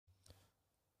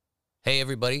Hey,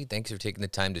 everybody. Thanks for taking the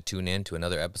time to tune in to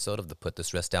another episode of the Put the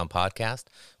Stress Down podcast.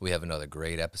 We have another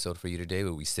great episode for you today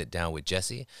where we sit down with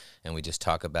Jesse and we just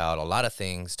talk about a lot of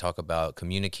things, talk about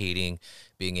communicating,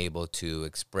 being able to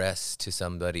express to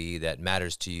somebody that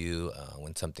matters to you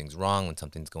when something's wrong, when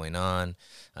something's going on,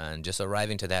 and just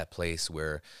arriving to that place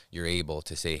where you're able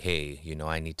to say, hey,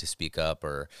 I need to speak up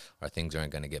or things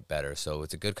aren't going to get better. So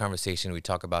it's a good conversation. We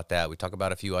talk about that. We talk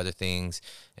about a few other things,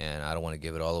 and I don't want to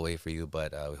give it all away for you,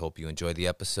 but we hope you enjoyed the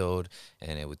episode,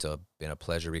 and it's been a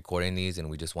pleasure recording these, and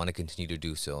we just want to continue to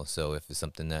do so. So if it's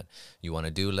something that you want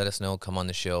to do, let us know. Come on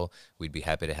the show. We'd be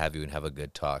happy to have you and have a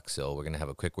good talk. So we're going to have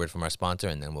a quick word from our sponsor,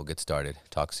 and then we'll get started.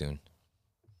 Talk soon.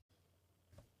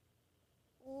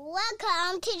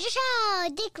 Welcome to the show.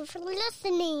 Thank you for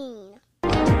listening.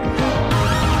 Today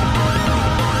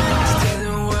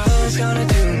the world's gonna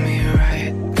do me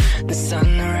right. The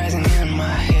sun rising in my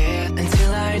head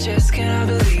until I just cannot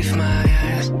believe my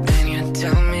eyes. Then you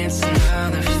tell me it's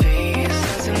another phase.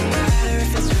 Doesn't matter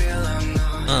if it's real or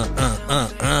not.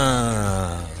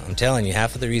 I'm telling you,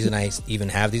 half of the reason I even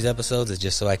have these episodes is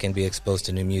just so I can be exposed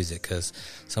to new music, because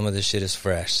some of this shit is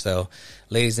fresh. So,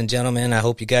 ladies and gentlemen, I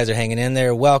hope you guys are hanging in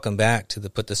there. Welcome back to the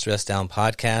Put the Stress Down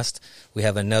podcast. We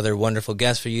have another wonderful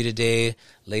guest for you today.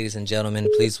 Ladies and gentlemen,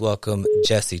 please welcome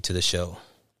Jesse to the show.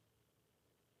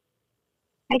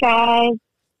 Hi, guys.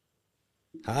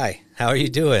 Hi, how are you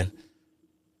doing?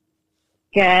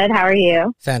 Good. How are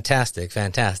you? Fantastic.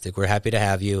 We're happy to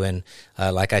have you. And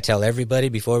like I tell everybody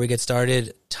before we get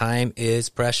started, time is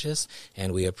precious,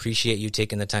 and we appreciate you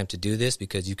taking the time to do this,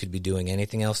 because you could be doing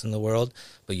anything else in the world,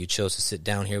 but you chose to sit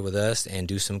down here with us and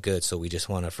do some good. So we just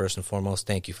want to first and foremost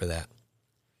thank you for that.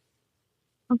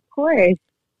 Of course.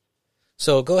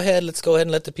 So let's go ahead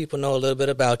and let the people know a little bit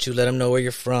about you. Let them know where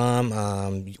you're from,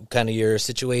 kind of your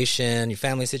situation, your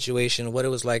family situation, what it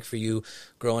was like for you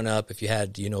growing up, if you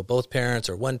had, both parents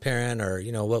or one parent, or,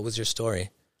 what was your story?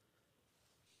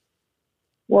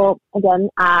 Well, again,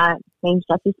 name's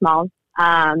Jesse Smalls.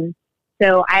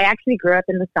 So I actually grew up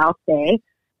in the South Bay,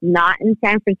 not in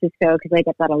San Francisco, because I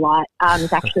get that a lot.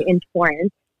 It's actually in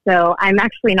Torrance. So I'm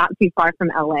actually not too far from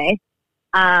LA.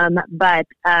 But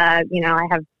I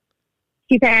have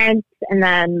two parents and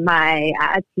then my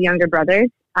two younger brothers.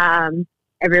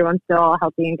 Everyone's still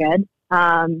healthy and good.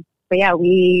 But yeah,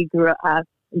 we grew up out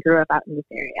in this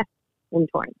area in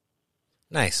Torrance.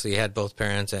 Nice. So you had both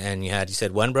parents, and you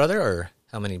said one brother, or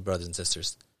how many brothers and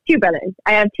sisters? Two brothers.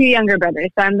 I have two younger brothers,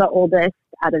 so I'm the oldest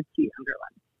out of two younger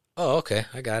ones. Oh, okay.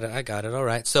 I got it. All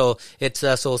right. So it's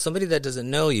so somebody that doesn't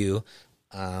know you,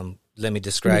 let me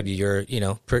describe you. You're,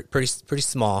 pretty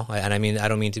small. And I mean, I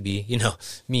don't mean to be,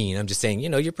 mean. I'm just saying,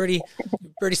 you're pretty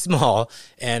small.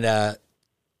 And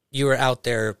you were out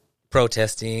there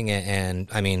protesting and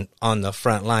I mean, on the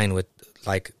front line with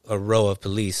like a row of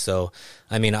police. So,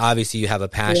 I mean, obviously you have a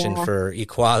passion for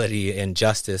equality and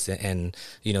justice and,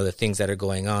 the things that are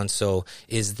going on. So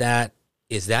is that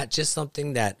just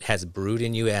something that has brewed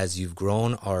in you as you've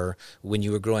grown, or when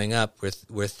you were growing up,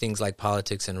 were things like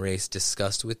politics and race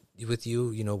discussed with you,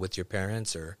 with your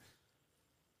parents, or?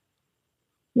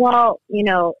 Well,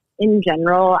 in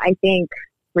general, I think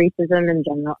racism in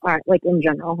general,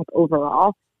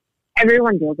 overall,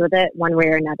 everyone deals with it one way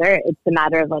or another. It's a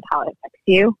matter of how it affects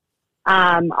you.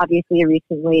 Obviously,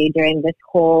 recently during this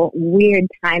whole weird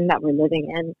time that we're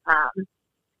living in,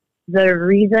 the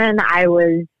reason I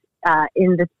was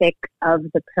in the thick of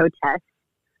the protest.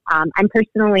 I'm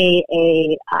personally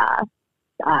I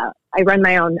run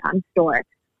my own store,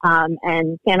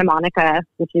 and Santa Monica,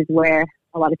 which is where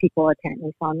a lot of people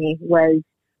apparently saw me, was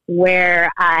where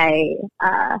I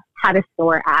had a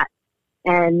store at.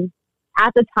 And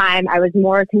at the time, I was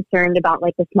more concerned about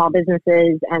the small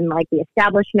businesses and the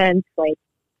establishments.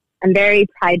 I'm very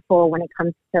prideful when it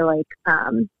comes to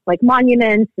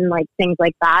monuments and things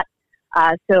like that.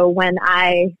 So when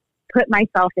I put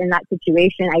myself in that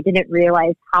situation, I didn't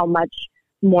realize how much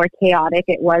more chaotic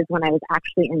it was when I was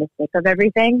actually in the thick of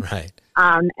everything. Right.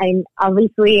 And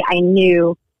obviously I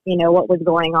knew, what was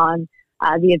going on,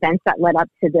 the events that led up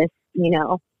to this,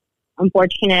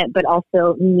 unfortunate, but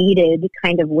also needed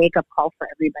kind of wake up call for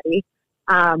everybody.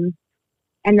 And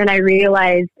then I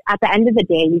realized at the end of the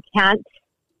day, you can't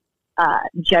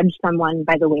judge someone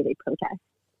by the way they protest.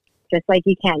 Just like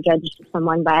you can't judge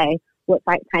someone by what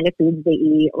kind of foods they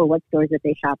eat or what stores that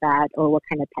they shop at or what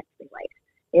kind of pets they like.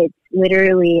 It's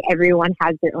literally everyone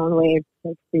has their own way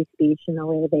of free speech and the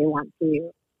way they want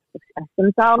to express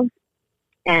themselves.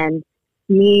 And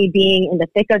me being in the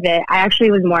thick of it, I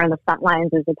actually was more on the front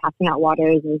lines as the passing out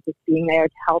waters, as just being there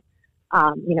to help,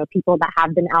 people that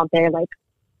have been out there, day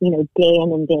in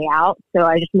and day out. So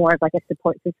I was just more of a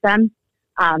support system.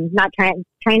 not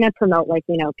trying to promote like,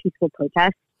 you know, peaceful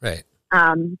protests. Right.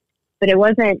 But it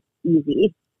wasn't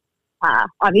easy.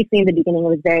 Obviously in the beginning it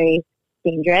was very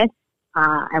dangerous.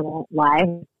 I won't lie.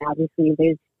 Obviously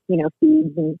there's, you know,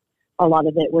 feeds and a lot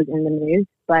of it was in the news,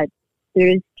 but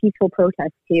there's peaceful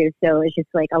protests too. So it's just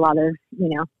like a lot of, you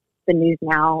know, the news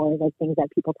now or like things that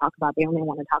people talk about, they only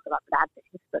want to talk about the bad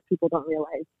things, but people don't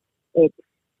realize it's,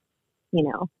 you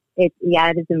know, it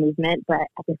is a movement, but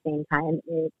at the same time,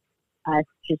 it's us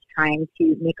just trying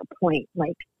to make a point.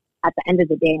 Like at the end of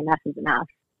the day, enough is enough.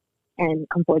 And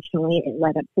unfortunately, it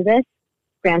led up to this.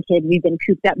 Granted, we've been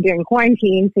cooped up during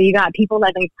quarantine, so you got people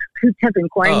that are cooped up in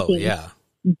quarantine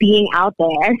being out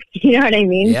there. You know what I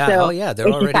mean? Yeah. So they're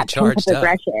already charged up.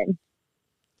 Aggression.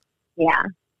 Yeah.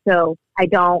 So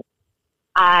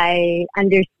I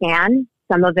understand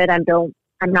some of it.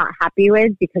 I'm not happy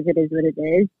with because it is what it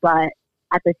is, but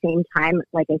at the same time,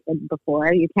 like I said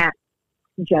before, you can't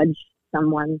judge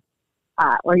someone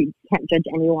or you can't judge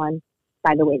anyone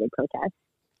by the way they protest,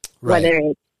 right. Whether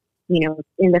it's, you know,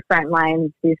 in the front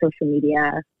lines through social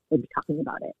media or talking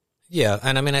about it. Yeah,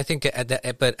 and I mean, I think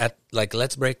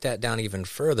let's break that down even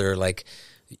further. Like,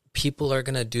 people are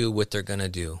gonna do what they're gonna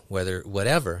do,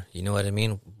 whatever, you know what I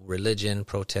mean? Religion,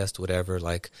 protest, whatever.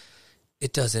 Like,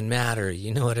 it doesn't matter,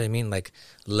 you know what I mean? Like,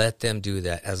 let them do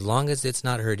that as long as it's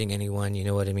not hurting anyone. You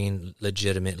know what I mean?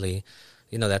 Legitimately,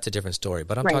 you know, that's a different story.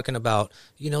 But I'm talking about,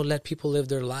 you know, let people live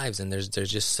their lives. And there's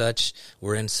just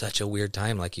we're in such a weird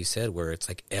time, like you said, where it's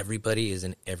like everybody is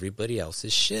in everybody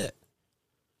else's shit.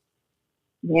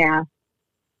 Yeah.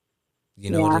 You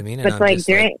know what I mean? And but I'm like just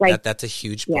during that's a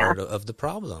huge part of the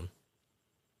problem.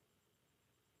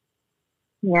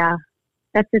 Yeah.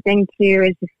 That's the thing too,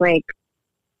 is just like,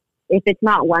 if it's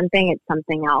not one thing, it's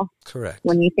something else. Correct.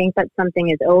 When you think that something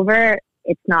is over,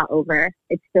 it's not over.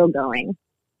 It's still going.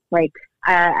 Like,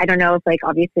 I don't know if, like,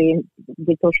 obviously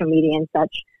with social media and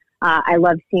such, I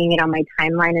love seeing it on my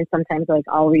timeline, and sometimes, like,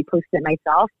 I'll repost it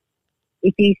myself.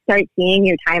 If you start seeing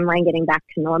your timeline getting back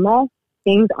to normal,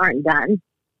 things aren't done.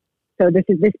 So this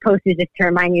post is just to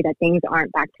remind you that things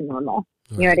aren't back to normal.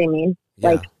 Right. You know what I mean? Yeah.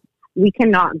 Like, we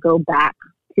cannot go back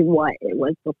to what it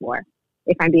was before,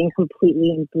 if I'm being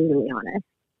completely and brutally honest.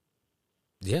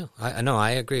 Yeah, I know.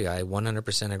 I agree. I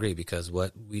 100% agree, because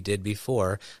what we did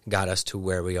before got us to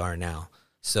where we are now.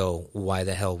 So why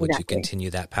the hell would you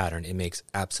continue that pattern? It makes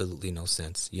absolutely no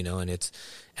sense, you know? And it's,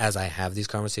 as I have these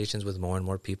conversations with more and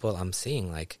more people, I'm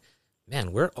seeing like,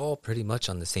 man, we're all pretty much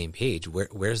on the same page.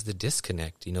 Where's the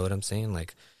disconnect? You know what I'm saying?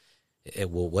 Like,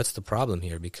 well, what's the problem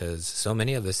here? Because so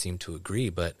many of us seem to agree,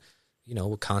 but, you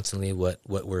know, constantly what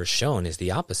we're shown is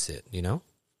the opposite, you know?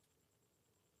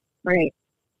 Right.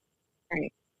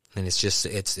 Right. And it's just,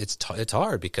 it's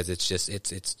hard, because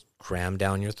it's crammed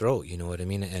down your throat. You know what I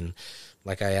mean? And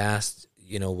like I asked,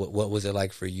 you know, what was it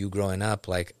like for you growing up?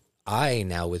 Like, I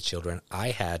now with children, I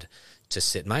had to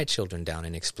sit my children down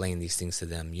and explain these things to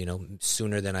them, you know,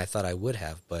 sooner than I thought I would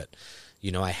have. But,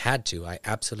 you know, I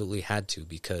absolutely had to,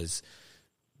 because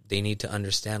they need to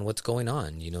understand what's going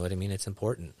on. You know what I mean? It's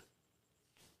important.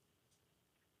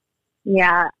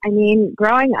 Yeah, I mean,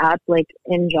 growing up, like,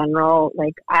 in general,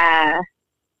 like,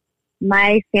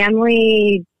 my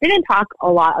family didn't talk a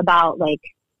lot about, like,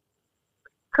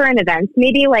 current events.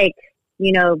 Maybe, like,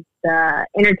 you know, the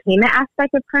entertainment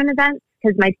aspect of current events,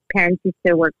 because my parents used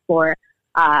to work for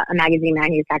a magazine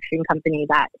manufacturing company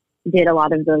that did a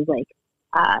lot of those, like,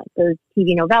 those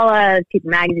TV novellas,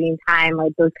 People Magazine, Time,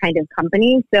 like, those kind of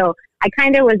companies. So I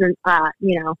kind of was,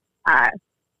 you know,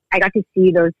 I got to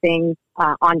see those things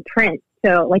on print.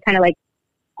 So, like, kind of like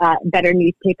better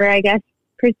newspaper, I guess,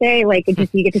 per se. Like, it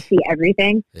just, you get to see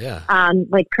everything. Yeah.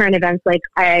 Like, current events. Like,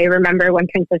 I remember when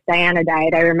Princess Diana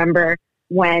died. I remember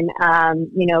when,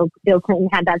 you know, Bill Clinton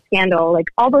had that scandal. Like,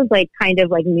 all those, like, kind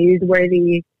of, like,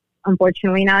 newsworthy,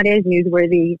 unfortunately nowadays,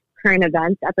 newsworthy current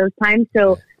events at those times.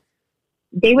 So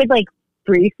they would, like,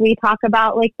 briefly talk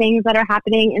about, like, things that are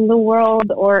happening in the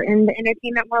world or in the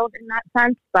entertainment world in that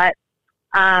sense. But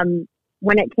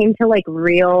when it came to, like,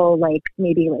 real, like,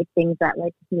 maybe, like, things that,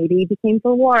 like, maybe became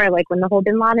for war, like when the whole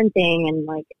Bin Laden thing and,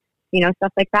 like, you know,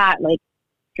 stuff like that, like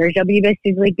George W. Bush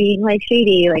is, like, being, like,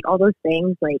 shady, like, all those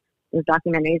things, like, those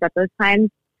documentaries at those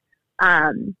times,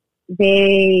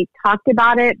 they talked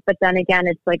about it, but then again,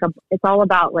 it's like it's all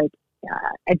about, like,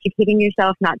 educating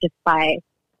yourself, not just by,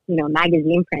 you know,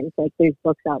 magazine prints. Like, there's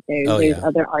books out there, there's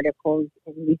other articles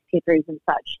in newspapers and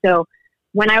such. So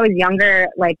when I was younger,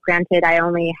 like, granted, I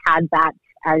only had that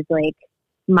as, like,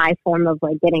 my form of,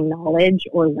 like, getting knowledge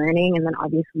or learning, and then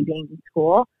obviously being in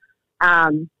school.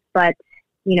 But,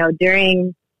 you know,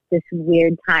 during this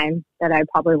weird time that I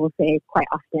probably will say quite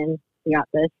often we got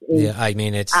this. Is, Yeah, I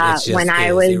mean, it's just when I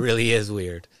is. was, It really is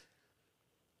weird.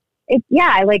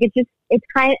 it's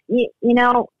kind of, you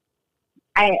know,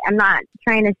 I'm not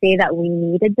trying to say that we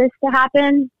needed this to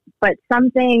happen, but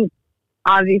something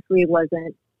obviously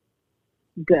wasn't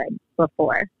good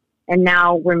before, and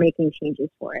now we're making changes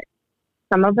for it.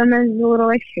 Some of them is a little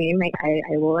extreme, like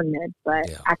I will admit, but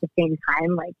at the same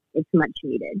time, like, it's much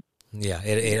needed. Yeah,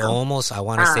 it almost, I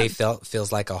want to say,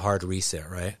 feels like a hard reset,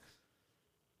 right?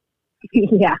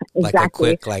 Yeah, exactly. Like a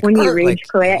quick, like, when you rage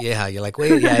quit. Yeah, you're like,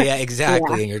 wait, yeah,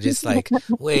 exactly. And you're just like,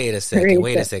 wait a second.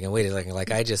 Like,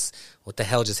 what the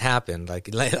hell just happened? Like,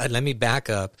 let me back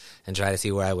up and try to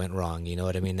see where I went wrong. You know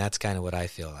what I mean? That's kind of what I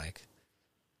feel like.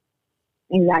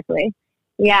 Exactly.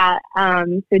 Yeah.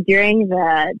 So during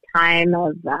the time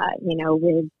of, you know,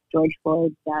 with George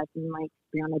Floyd's death and like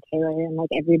Breonna Taylor and like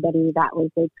everybody that was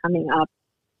like coming up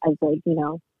as like, you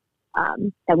know,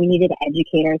 that we needed to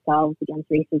educate ourselves against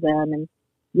racism. And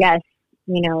yes,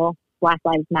 you know, Black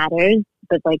Lives Matters,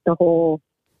 but like the whole,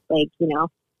 like, you know,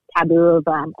 taboo of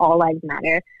all lives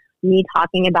matter. Me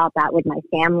talking about that with my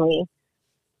family,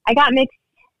 I got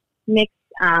mixed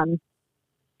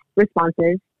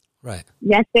responses. Right.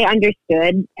 Yes, they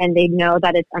understood and they know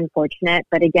that it's unfortunate.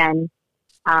 But again,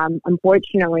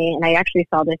 unfortunately, and I actually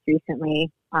saw this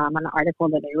recently on an article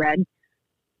that I read,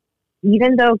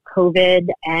 even though COVID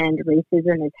and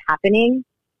racism is happening,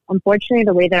 unfortunately,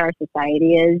 the way that our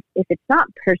society is, if it's not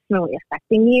personally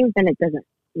affecting you, then it doesn't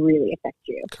really affect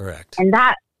you. Correct. And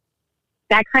that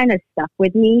kind of stuck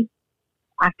with me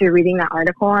after reading that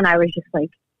article. And I was just like,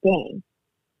 dang,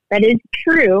 that is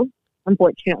true,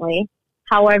 unfortunately.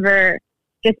 However,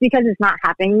 just because it's not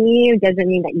happening to you doesn't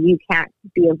mean that you can't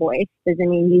be a voice, doesn't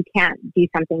mean you can't do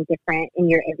something different in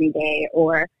your everyday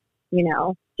or, you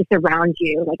know, just around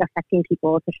you, like affecting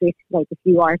people, especially like if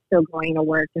you are still going to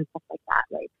work and stuff like that.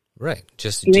 Like, right.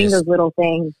 Just doing those little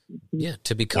things. Yeah.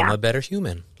 To become a better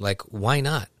human. Like, why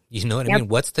not? You know what I mean?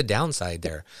 What's the downside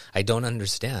there? I don't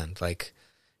understand. Like,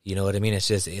 you know what I mean? It's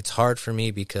just, it's hard for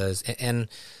me because, and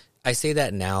I say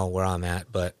that now where I'm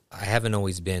at, but I haven't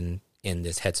always been in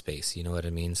this headspace, you know what I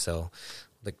mean? So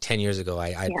like 10 years ago,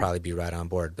 I'd probably be right on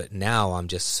board, but now I'm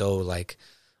just so like,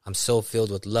 I'm so filled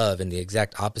with love and the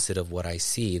exact opposite of what I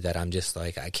see that I'm just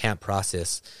like, I can't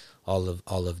process all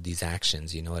of these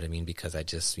actions, you know what I mean? Because I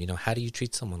just, you know, how do you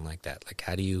treat someone like that? Like,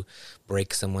 how do you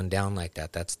break someone down like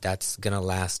that? That's going to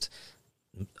last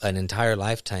an entire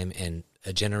lifetime and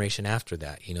a generation after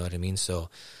that, you know what I mean? So,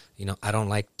 you know, I don't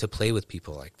like to play with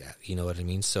people like that. You know what I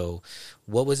mean? So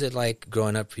what was it like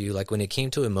growing up for you? Like when it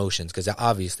came to emotions, because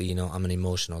obviously, you know, I'm an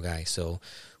emotional guy. So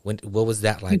what was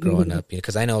that like growing up?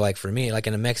 Because I know like for me, like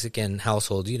in a Mexican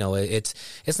household, you know, it's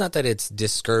not that it's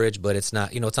discouraged, but it's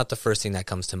not, you know, it's not the first thing that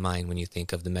comes to mind when you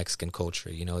think of the Mexican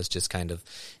culture. You know, it's just kind of,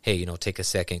 hey, you know, take a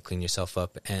second, clean yourself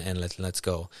up and let's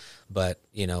go. But,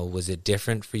 you know, was it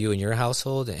different for you in your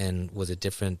household? And was it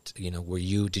different, you know,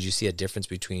 did you see a difference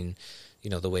between,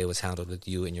 you know, the way it was handled with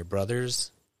you and your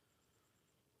brothers?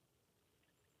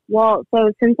 Well,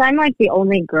 so since I'm like the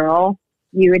only girl,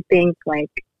 you would think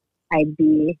like I'd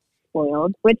be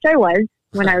spoiled, which I was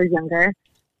when I was younger.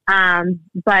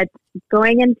 But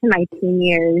going into my teen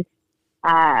years,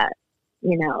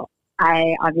 you know,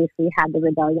 I obviously had the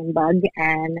rebellion bug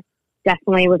and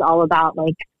definitely was all about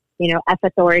like, you know, F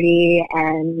authority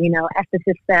and, you know, F the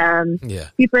system. Yeah.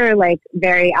 Super like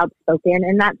very outspoken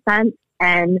in that sense.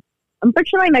 And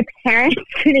unfortunately, my parents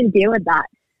couldn't deal with that.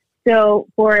 So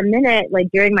for a minute, like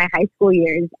during my high school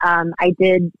years, I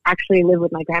did actually live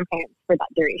with my grandparents for that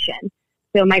duration.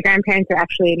 So my grandparents are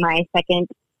actually my second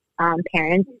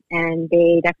parents, and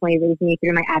they definitely raised me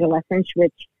through my adolescence,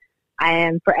 which I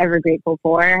am forever grateful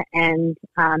for. And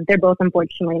they're both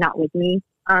unfortunately not with me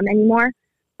anymore,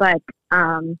 but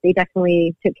they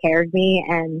definitely took care of me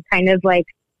and kind of like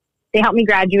they helped me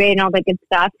graduate and all that good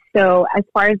stuff. So as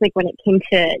far as like when it came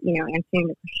to, you know, answering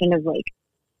the question of like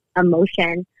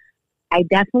emotion, I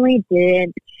definitely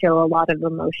did show a lot of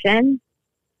emotion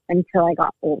until I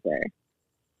got older.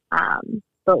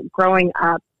 But growing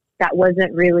up, that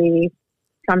wasn't really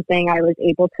something I was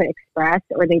able to express,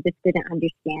 or they just didn't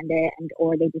understand it,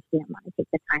 or they just didn't want to take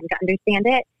the time to understand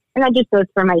it. And that just goes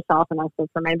for myself and also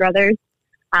for my brothers.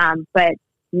 But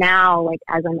now, like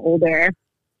as I'm older,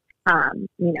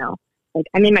 you know, like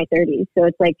I'm in my 30s, so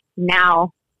it's like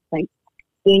now, like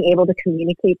being able to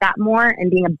communicate that more and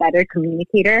being a better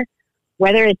communicator,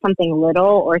 whether it's something little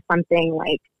or something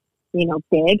like, you know,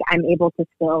 big, I'm able to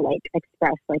still like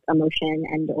express like emotion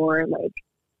and or like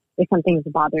if something's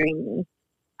bothering me,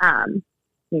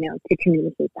 you know, to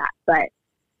communicate that. But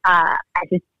I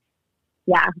just,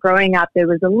 yeah, growing up, it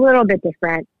was a little bit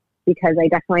different. because I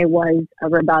definitely was a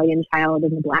rebellion child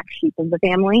and the black sheep of the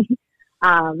family.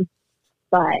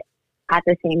 But at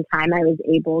the same time, I was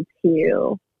able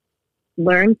to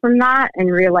learn from that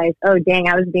and realize, oh, dang,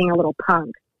 I was being a little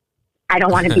punk. I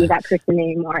don't want to be that person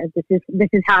anymore. This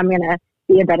is how I'm going to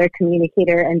be a better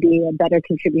communicator and be a better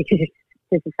contributor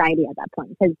to society at that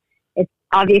point. Because it's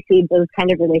obviously those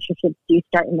kind of relationships do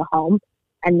start in the home,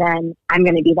 and then I'm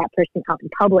going to be that person out in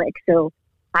public. So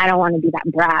I don't want to be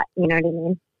that brat. You know what I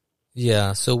mean?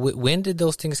 Yeah. So when did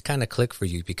those things kind of click for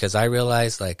you? Because I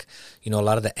realized, like, you know, a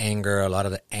lot of the anger, a lot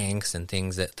of the angst and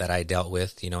things that I dealt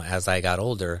with, you know, as I got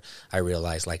older, I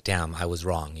realized, like, damn, I was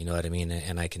wrong. You know what I mean?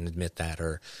 And I can admit that.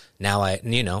 Or now I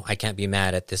can't be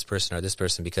mad at this person or this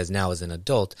person, because now as an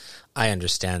adult, I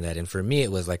understand that. And for me,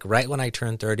 it was like right when I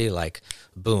turned 30, like,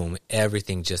 boom,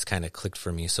 everything just kind of clicked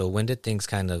for me. So when did things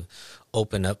kind of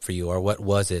open up for you, or what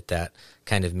was it that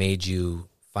kind of made you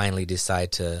finally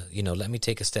decide to, you know, let me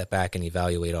take a step back and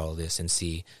evaluate all of this and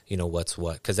see, you know, what's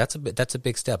what? Because that's a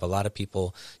big step. A lot of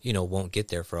people, you know, won't get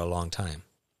there for a long time.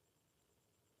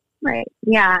 Right.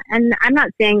 Yeah. And I'm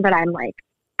not saying that I'm like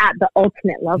at the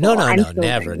ultimate level. No,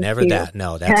 never that.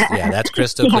 No, that's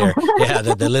crystal clear. Yeah,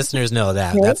 the listeners know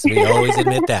that. We always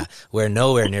admit that. We're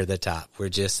nowhere near the top. We're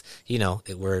just, you know,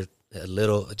 we're a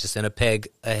little just in a peg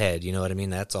ahead. You know what I mean?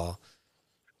 That's all.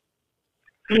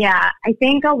 Yeah. I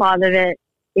think a lot of it,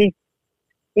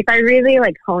 if I really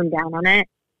like hone down on it,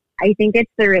 I think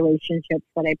it's the relationships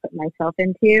that I put myself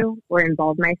into or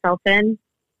involve myself in,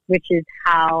 which is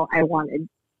how I wanted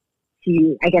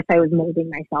to, I guess I was molding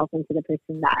myself into the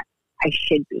person that I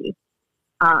should be.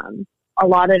 A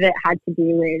lot of it had to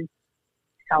do with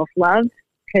self-love,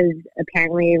 because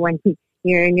apparently when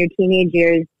you're in your teenage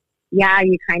years, yeah,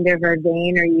 you kind of are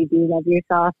vain, or you do love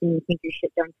yourself and you think your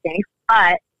shit don't stink.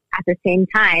 But at the same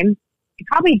time, it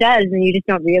probably does, and you just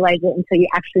don't realize it until you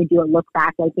actually do a look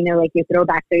back, like, you know, like your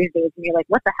throwback Thursdays, and you're like,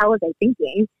 what the hell was I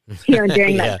thinking, you know,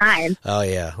 during yeah. that time. Oh,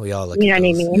 yeah. We all look you know at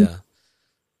what those. I mean?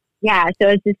 Yeah, so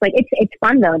it's just like, it's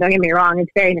fun, though. Don't get me wrong.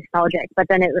 It's very nostalgic. But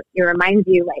then it reminds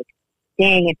you, like,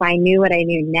 dang, if I knew what I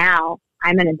knew now,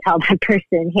 I'm going to tell that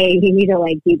person, hey, you need to,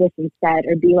 like, do this instead,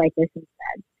 or be like this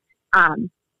instead.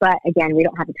 But, again, we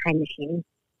don't have a time machine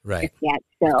right yet,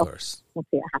 so we'll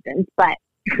see what happens. But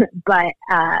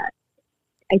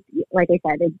like I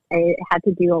said, it had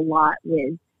to do a lot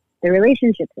with the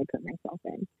relationships I put myself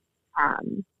in.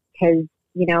 Because,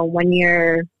 you know, when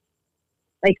you're,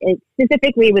 like,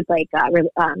 specifically with, like,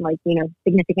 you know,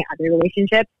 significant other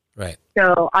relationships. Right.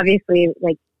 So, obviously,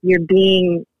 like, you're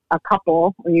being a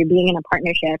couple, or you're being in a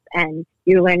partnership, and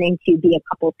you're learning to be a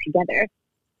couple together.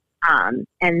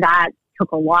 And that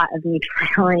took a lot of me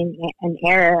trialing and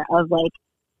error of, like,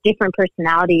 different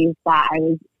personalities that I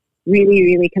was really,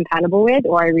 really compatible with,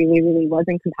 or I really, really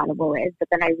wasn't compatible with. But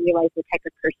then I realized the type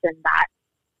of person that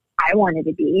I wanted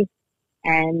to be,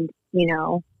 and, you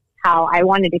know, how I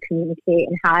wanted to communicate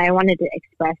and how I wanted to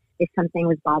express if something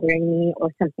was bothering me or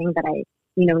something that I,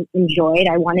 you know, enjoyed.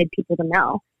 I wanted people to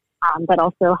know. But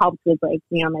also helped with, like,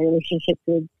 you know, my relationships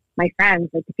with my friends,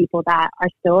 like the people that are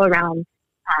still around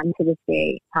to this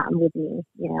day with me.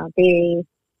 You know,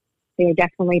 they're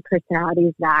definitely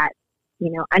personalities that,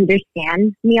 you know,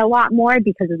 understand me a lot more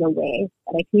because of the way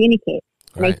that I communicate.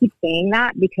 And I keep saying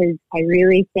that because I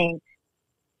really think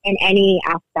in any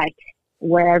aspect,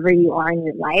 wherever you are in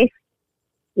your life,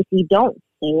 if you don't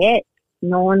say it,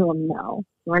 no one will know.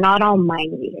 We're not all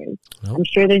mind readers. Nope. I'm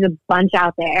sure there's a bunch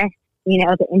out there, you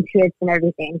know, the intuits and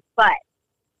everything. But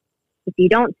if you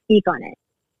don't speak on it,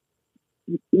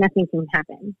 nothing can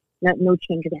happen. No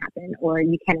change can happen, or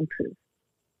you can improve.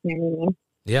 You know what I mean?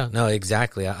 Yeah, no,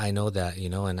 exactly. I know that, you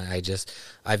know, and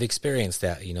I've experienced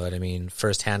that, you know what I mean,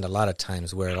 firsthand a lot of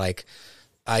times where, like,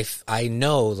 I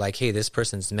know, like, hey, this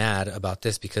person's mad about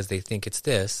this because they think it's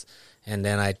this. And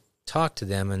then I talk to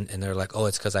them and they're like, oh,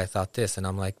 it's because I thought this. And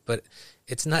I'm like, but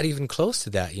it's not even close to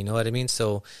that. You know what I mean?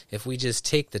 So if we just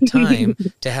take the time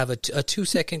to have a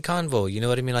 2-second convo, you know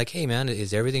what I mean? Like, hey, man,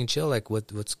 is everything chill? Like,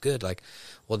 what's good? Like,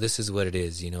 well, this is what it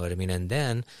is. You know what I mean?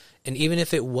 And even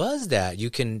if it was that,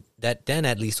 that then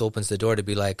at least opens the door to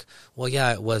be like, well,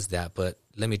 yeah, it was that, but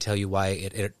let me tell you why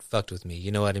it fucked with me.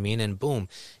 You know what I mean? And boom,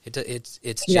 it's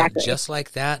exactly. just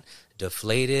like that,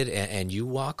 deflated, and you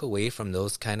walk away from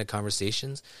those kind of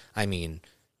conversations, I mean,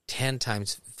 10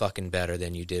 times fucking better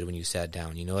than you did when you sat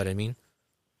down. You know what I mean?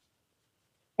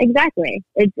 Exactly.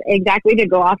 It's exactly to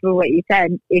go off of what you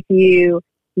said. If you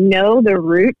know the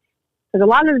root, because a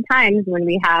lot of the times when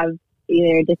we have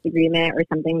either a disagreement or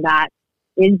something that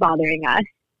is bothering us,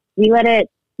 we let it,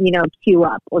 you know, queue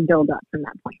up or build up from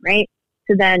that point, right?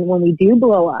 So then when we do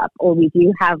blow up, or we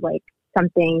do have, like,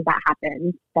 something that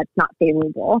happens that's not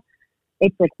favorable,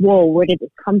 it's like, whoa, where did this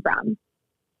come from?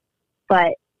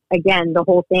 But again, the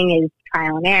whole thing is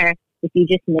trial and error. If you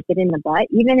just nip it in the butt,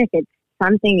 even if it's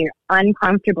something you're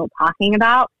uncomfortable talking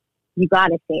about, you got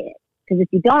to say it. Because if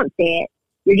you don't say it,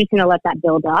 you're just going to let that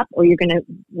build up, or you're going to,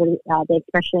 the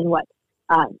expression,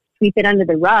 sweep it under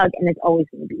the rug, and it's always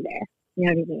going to be there. You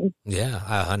know what I mean?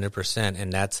 Yeah, 100%.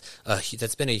 And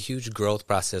that's been a huge growth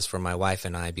process for my wife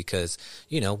and I, because,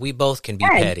 you know, we both can be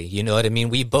petty. You know what I mean?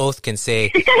 We both can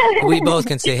say,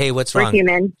 hey, what's wrong? We're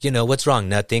human. You know, what's wrong?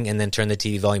 Nothing. And then turn the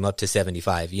TV volume up to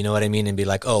 75. You know what I mean? And be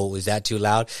like, oh, is that too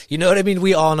loud? You know what I mean?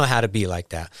 We all know how to be like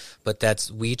that.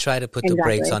 But we try to put the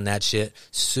brakes on that shit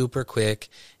super quick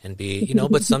and be, you know,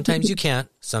 but sometimes you can't.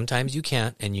 Sometimes you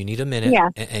can't, and you need a minute.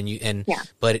 Yeah.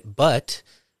 But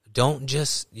don't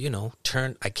just, you know,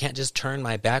 I can't just turn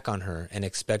my back on her and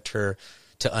expect her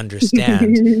to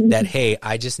understand that, hey,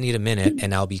 I just need a minute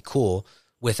and I'll be cool,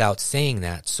 without saying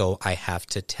that. So I have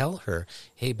to tell her,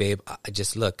 hey, babe,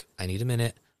 I need a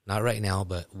minute. Not right now,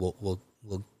 but we'll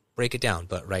break it down.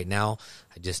 But right now,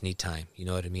 I just need time. You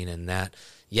know what I mean? And that,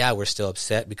 yeah, we're still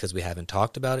upset because we haven't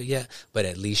talked about it yet, but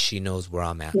at least she knows where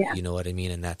I'm at. Yeah. You know what I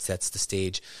mean? And that sets the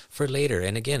stage for later.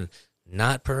 And again,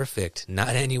 not perfect, not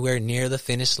anywhere near the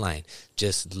finish line,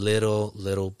 just little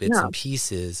bits and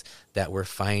pieces that we're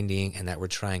finding and that we're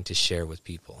trying to share with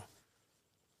people.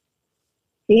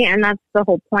 See, and that's the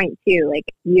whole point too. Like,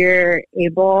 you're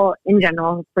able, in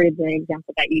general, for the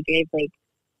example that you gave, like,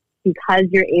 because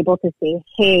you're able to say,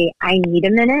 hey, I need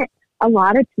a minute, a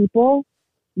lot of people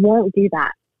won't do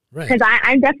that. Right. Because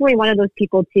I'm definitely one of those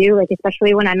people too, like,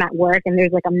 especially when I'm at work and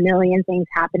there's like a million things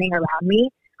happening around me.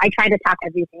 I try to talk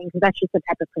everything because that's just the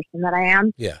type of person that I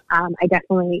am. Yeah. I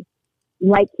definitely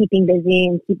like keeping busy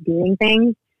and keep doing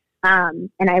things. And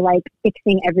I like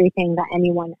fixing everything that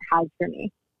anyone has for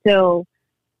me. So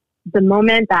the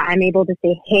moment that I'm able to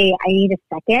say, hey, I need a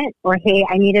second, or hey,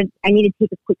 I need to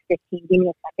take a quick 15, give me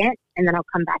a second, and then I'll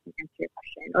come back and answer your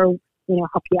question, or, you know,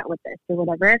 help you out with this or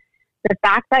whatever. The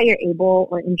fact that you're able,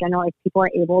 or in general, if people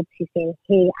are able to say,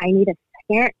 hey, I need a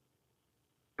second,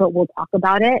 but we'll talk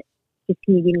about it, just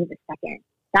can you give me the second?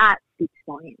 That speaks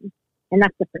volumes. And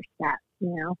that's the first step,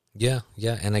 you know?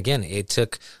 Yeah. And again, it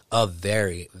took a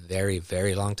very, very,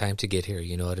 very long time to get here.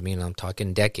 You know what I mean? I'm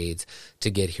talking decades to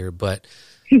get here. But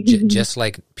just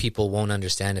like people won't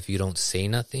understand if you don't say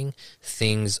nothing,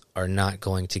 things are not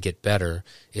going to get better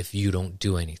if you don't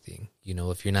do anything. You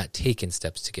know, if you're not taking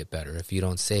steps to get better, if you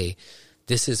don't say,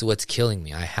 this is what's killing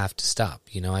me, I have to stop.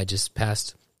 You know, I just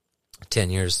passed 10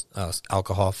 years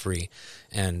alcohol free,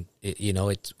 and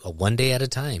it's a one day at a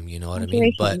time, you know what I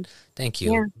mean? But thank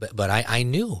you. Yeah. But I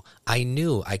knew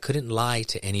I couldn't lie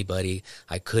to anybody.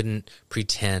 I couldn't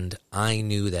pretend. I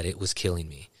knew that it was killing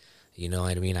me. You know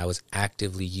what I mean? I was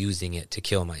actively using it to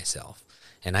kill myself,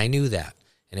 and I knew that.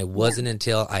 And it wasn't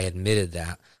until I admitted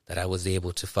that I was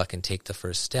able to fucking take the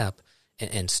first step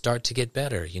and start to get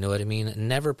better. You know what I mean?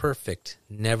 Never perfect,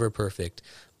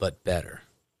 but better.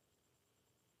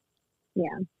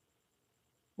 Yeah.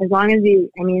 As long as you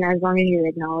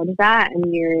acknowledge that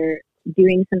and you're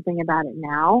doing something about it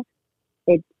now,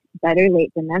 it's better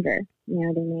late than never. You know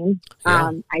what I mean?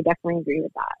 Yeah. I definitely agree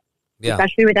with that. Yeah.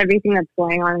 Especially with everything that's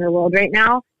going on in the world right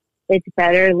now, it's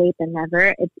better late than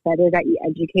never. It's better that you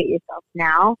educate yourself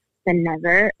now than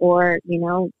never, or, you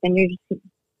know, then you're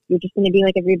just going to be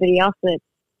like everybody else that,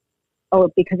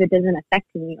 because it doesn't affect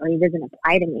me or it doesn't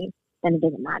apply to me, then it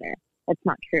doesn't matter. That's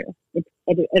not true.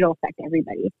 It'll affect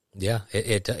everybody. Yeah,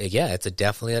 it's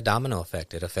definitely a domino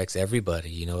effect. It affects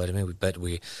everybody. You know what I mean? But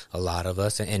a lot of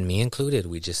us, and me included,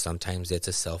 we just sometimes it's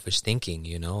a selfish thinking,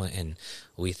 you know, and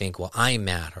we think, well, I'm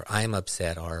mad or I'm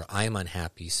upset or I'm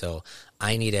unhappy, so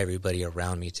I need everybody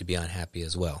around me to be unhappy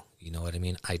as well. You know what I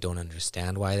mean? I don't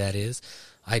understand why that is.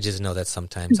 I just know that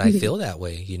sometimes I feel that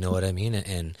way. You know what I mean?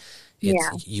 And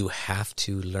you have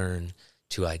to learn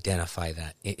to identify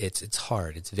that. It's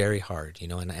hard. It's very hard, you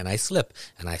know, and I slip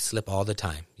all the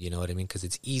time, you know what I mean? Because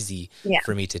it's easy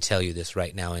for me to tell you this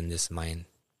right now in this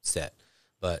mindset,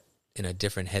 but in a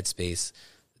different headspace,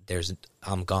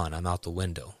 I'm gone. I'm out the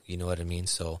window. You know what I mean?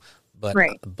 So,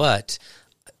 but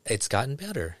it's gotten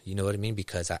better. You know what I mean?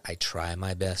 Because I try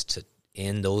my best to,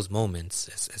 in those moments,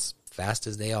 as fast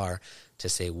as they are, to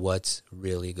say what's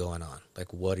really going on.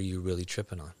 Like, what are you really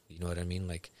tripping on? You know what I mean?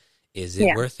 Like, is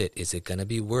it worth it? Is it going to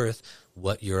be worth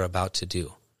what you're about to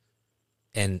do?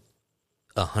 And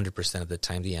 100% of the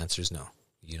time, the answer is no.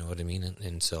 You know what I mean?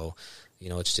 And so, you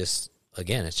know, it's just,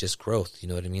 again, it's just growth. You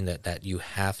know what I mean? That you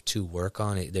have to work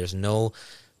on it. There's no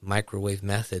microwave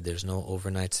method. There's no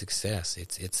overnight success.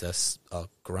 It's a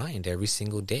grind every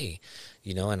single day,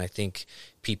 you know. And I think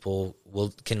people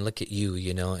can look at you,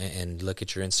 you know, and look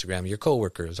at your Instagram, your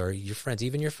coworkers or your friends,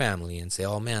 even your family, and say,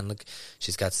 "Oh man, look,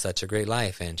 she's got such a great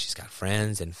life, and she's got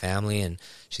friends and family, and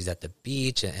she's at the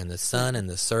beach and the sun and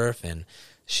the surf, and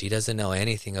she doesn't know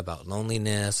anything about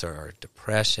loneliness or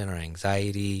depression or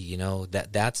anxiety." You know,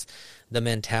 that's the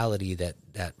mentality that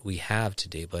we have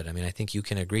today. But I mean, I think you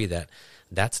can agree that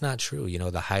that's not true. You know,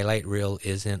 the highlight reel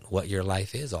isn't what your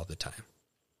life is all the time.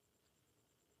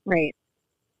 Right.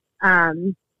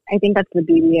 I think that's the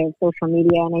beauty of social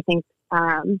media. And I think,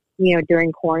 you know,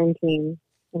 during quarantine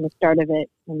and the start of it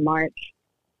in March,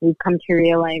 we've come to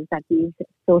realize that these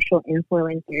social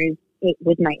influencers,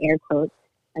 with my air quotes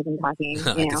as I'm talking, you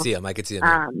know, I can see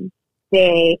them.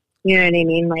 They, you know what I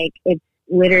mean? Like, it's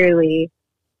literally,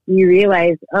 you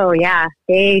realize, oh yeah,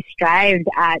 they strived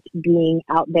at being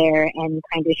out there and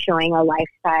kind of showing a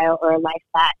lifestyle or a life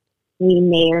that we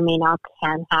may or may not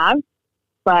can have.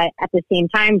 But at the same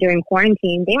time, during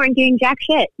quarantine, they weren't doing jack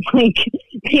shit. Like,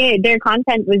 their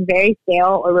content was very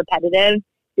stale or repetitive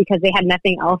because they had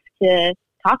nothing else to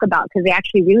talk about, because they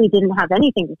actually really didn't have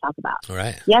anything to talk about.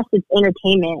 Right. Yes, it's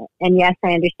entertainment, and yes,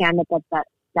 I understand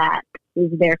that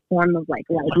is their form of like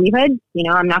livelihood. You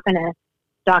know, I'm not going to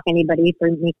stalk anybody for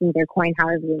making their coin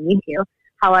however they need to.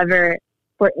 However,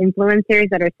 for influencers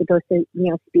that are supposed to,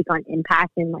 you know, speak on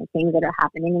impact and like things that are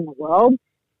happening in the world,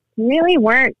 really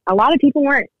weren't, a lot of people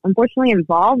weren't unfortunately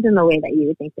involved in the way that you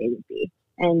would think they would be.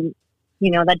 And,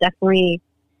 you know, that definitely,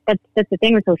 that's the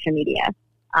thing with social media.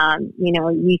 You know,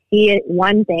 you see it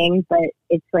one thing, but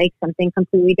it's like something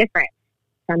completely different.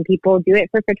 Some people do it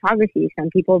for photography. Some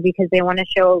people because they want to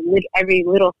show every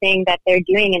little thing that they're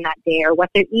doing in that day, or what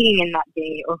they're eating in that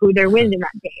day, or who they're with in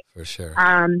that day. For sure.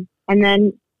 And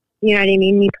then, you know what I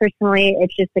mean? Me personally,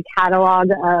 it's just a catalog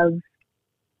of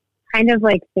kind of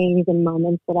like things and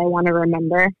moments that I want to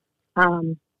remember.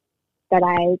 That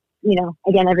I, you know,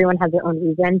 again, everyone has their own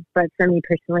reason, but for me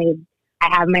personally,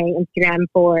 I have my Instagram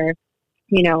for,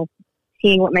 you know,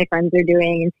 seeing what my friends are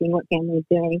doing and seeing what family's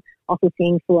doing, also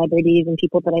seeing celebrities and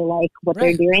people that I like, what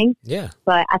they're doing. Yeah.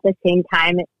 But at the same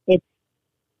time, it's,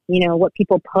 you know, what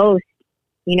people post,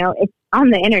 you know, it's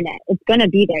on the internet. It's going to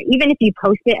be there. Even if you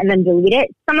post it and then delete it,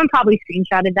 someone probably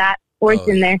screenshotted that, or it's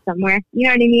in there somewhere. You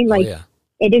know what I mean? Like,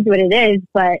 it is what it is,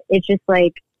 but it's just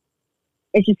like,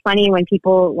 it's just funny when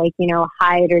people like, you know,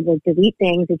 hide or like delete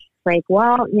things. It's just like,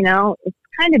 well, you know, it's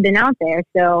kind of been out there.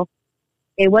 So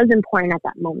it was important at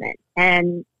that moment.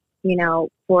 And, you know,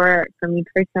 for me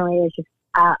personally, it's just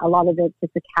a lot of it's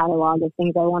just a catalog of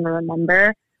things I want to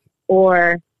remember,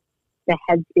 or the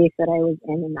headspace that I was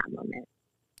in that moment.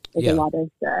 It's a lot of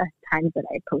the times that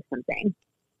I post something.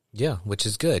 Yeah, which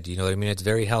is good. You know what I mean? It's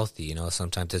very healthy. You know,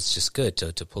 sometimes it's just good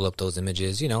to pull up those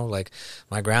images, you know, like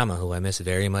my grandma, who I miss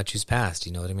very much, who's passed.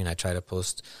 You know what I mean? I try to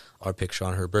post our picture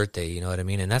on her birthday, you know what I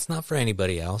mean? And that's not for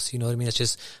anybody else, you know what I mean? It's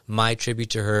just my tribute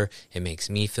to her. It makes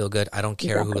me feel good. I don't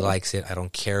care who likes it. I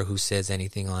don't care who says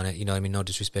anything on it. You know what I mean? No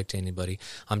disrespect to anybody.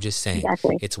 I'm just saying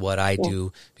it's what I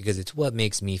do because it's what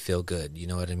makes me feel good. You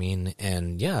know what I mean?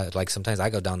 And yeah, like sometimes I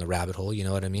go down the rabbit hole, you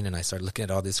know what I mean? And I start looking at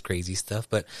all this crazy stuff.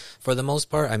 But for the most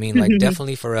part, I mean, like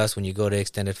definitely for us, when you go to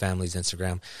extended family's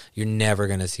Instagram, you're never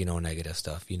going to see no negative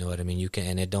stuff. You know what I mean? You can,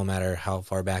 and it don't matter how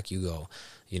far back you go.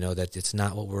 You know, that it's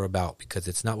not what we're about, because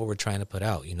it's not what we're trying to put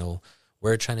out. You know,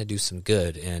 we're trying to do some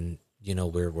good, and, you know,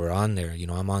 we're on there. You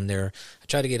know, I'm on there. I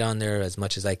try to get on there as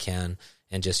much as I can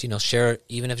and just, you know, share,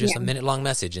 even if just a minute long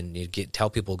message, and you tell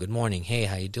people good morning. Hey,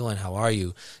 how you doing? How are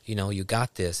you? You know, you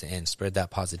got this, and spread that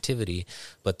positivity.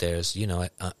 But there's, you know,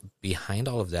 behind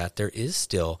all of that, there is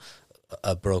still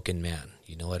a broken man.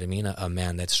 You know what I mean? A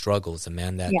man that struggles, a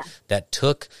man that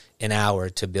took an hour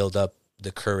to build up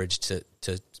the courage to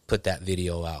put that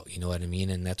video out. You know what I mean?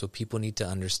 And that's what people need to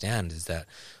understand, is that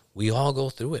we all go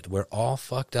through it. We're all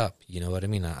fucked up. You know what I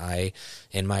mean?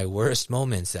 In my worst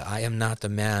moments, I am not the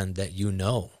man that you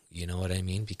know. You know what I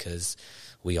mean? Because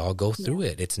we all go through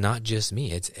it. It's not just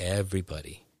me. It's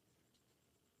everybody.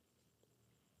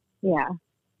 Yeah.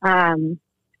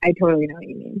 I totally know what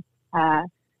you mean. I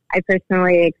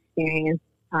personally experienced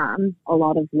a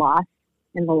lot of loss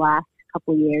in the last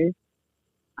couple years.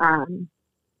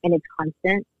 And it's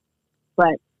constant.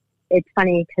 But it's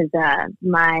funny because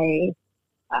my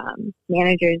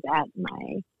managers at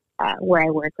my where I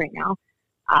work right now,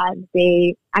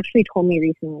 they actually told me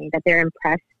recently that they're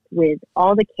impressed with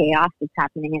all the chaos that's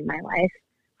happening in my life,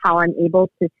 how I'm able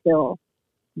to still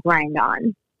grind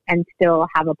on and still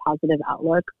have a positive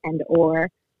outlook and or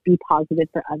be positive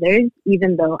for others,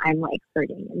 even though I'm like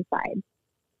hurting inside.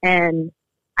 And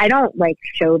I don't like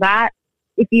show that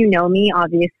if you know me,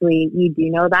 obviously you do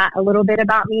know that a little bit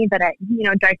about me, that I,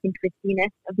 dark and twistiness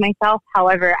of myself.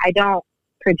 However, I don't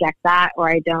project that, or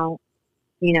I don't,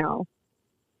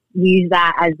 use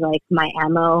that as like my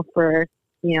ammo for,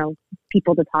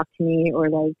 people to talk to me, or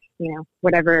like,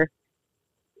 whatever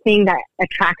thing that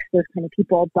attracts those kind of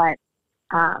people. But,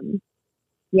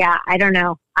 yeah, I don't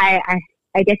know. I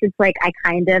guess it's like, I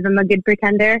kind of am a good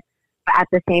pretender, but at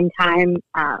the same time,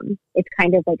 it's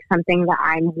kind of like something that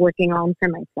I'm working on for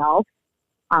myself.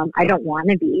 I don't want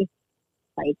to be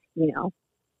like,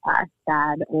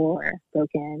 sad or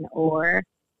broken or,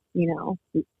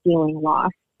 feeling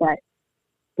lost, but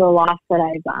the loss that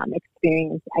I've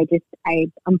experienced, I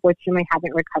unfortunately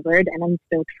haven't recovered, and I'm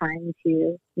still trying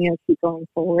to, keep going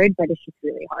forward, but it's just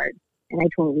really hard, and I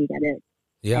totally get it.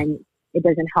 Yeah. And it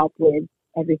doesn't help with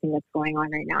everything that's going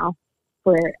on right now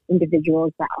for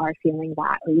individuals that are feeling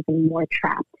that, or even more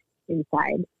trapped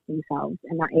inside themselves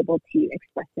and not able to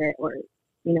express it or,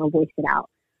 voice it out.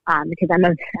 Because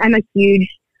I'm a huge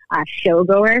show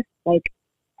goer. Like,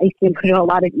 I used to go to a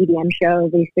lot of EDM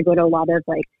shows. I used to go to a lot of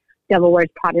like Devil Wears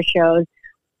Prada shows.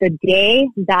 The day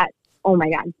that, oh my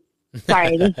God,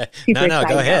 sorry, this is super no,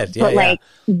 go ahead. Yeah, but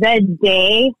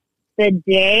the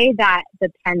day that the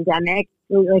pandemic,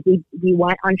 like we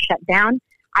went on shutdown,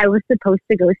 I was supposed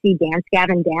to go see Dance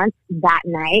Gavin Dance that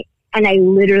night, and I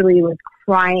literally was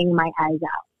crying my eyes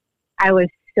out. I was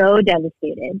so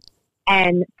devastated.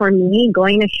 And for me,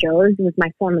 going to shows was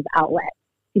my form of outlet,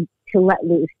 to let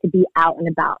loose, to be out and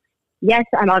about. Yes,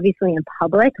 I'm obviously in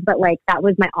public, but like that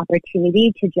was my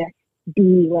opportunity to just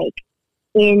be like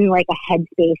in like a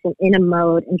headspace and in a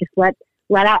mode, and just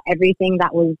let out everything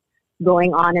that was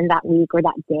going on in that week or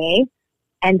that day.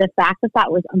 And the fact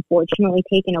that was unfortunately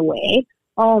taken away,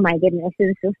 oh my goodness,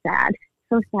 it was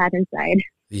so sad inside.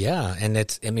 Yeah,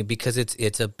 and because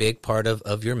it's a big part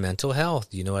of your mental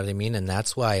health, you know what I mean? And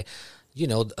that's why,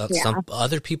 some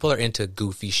other people are into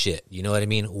goofy shit, you know what I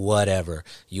mean? Whatever.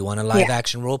 You want a live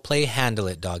action role play, handle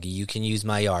it, doggy. You can use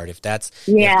my yard. If that's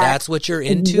what you're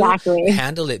into,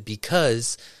 handle it,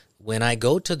 because when I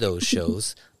go to those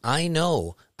shows, I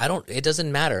know it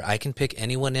doesn't matter. I can pick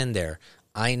anyone in there.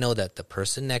 I know that the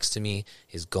person next to me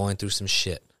is going through some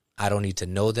shit. I don't need to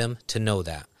know them to know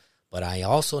that. But I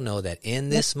also know that in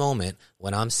this moment,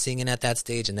 when I'm singing at that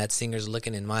stage and that singer's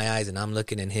looking in my eyes and I'm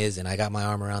looking in his, and I got my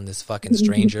arm around this fucking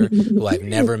stranger who I've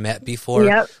never met before,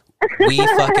 we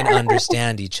fucking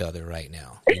understand each other right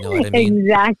now. You know what I mean?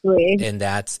 Exactly. And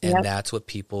that's what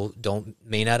people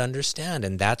may not understand.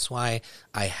 And that's why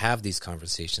I have these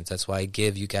conversations. That's why I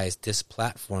give you guys this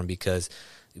platform, because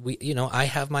I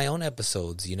have my own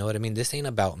episodes, you know what I mean? This ain't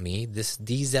about me.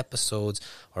 These episodes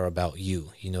are about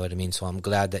you, you know what I mean? So I'm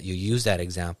glad that you use that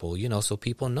example, so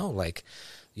people know, like,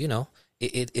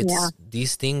 it's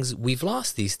these things, we've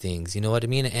lost these things, you know what I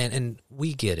mean? And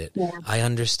we get it. Yeah. I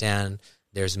understand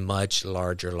there's much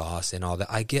larger loss and all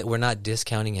that. We're not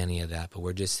discounting any of that, but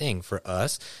we're just saying, for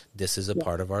us, this is a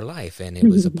part of our life, and it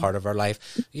was a part of our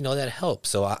life, that helped.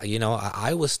 So,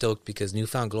 I was stoked because New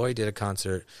Found Glory did a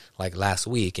concert like last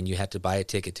week, and you had to buy a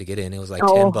ticket to get in. It was like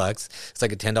 $10. It's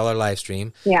like a $10 live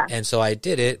stream. Yeah. And so I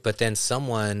did it, but then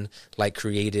someone like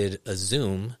created a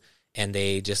Zoom, and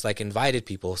they just like invited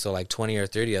people. So like 20 or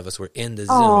 30 of us were in the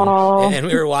Zoom, and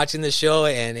we were watching the show,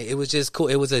 and it was just cool.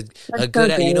 It was a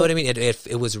good, you know what I mean?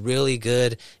 It was really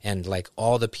good. And like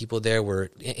all the people there were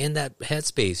in that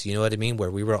headspace, you know what I mean? Where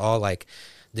we were all like,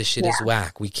 this shit is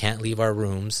whack. We can't leave our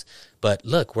rooms, but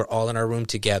look, we're all in our room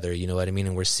together, you know what I mean?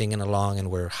 And we're singing along,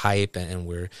 and we're hype, and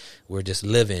we're just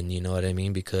living, you know what I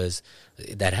mean? Because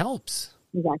that helps.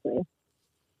 Exactly.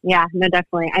 Yeah, no,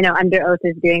 definitely. I know Under Oath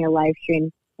is doing a live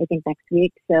stream, I think next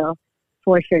week, so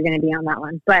for sure going to be on that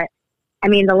one. But I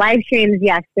mean, the live streams,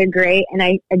 yes, they're great, and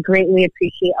I greatly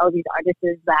appreciate all these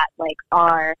artists that like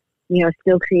are,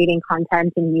 still creating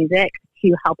content and music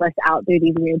to help us out through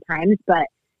these weird times. But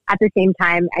at the same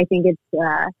time, I think it's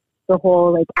the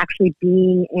whole like actually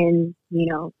being in,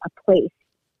 a place.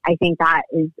 I think that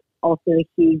is also a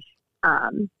huge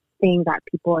thing that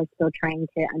people are still trying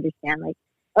to understand, like,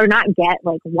 or not get,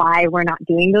 like, why we're not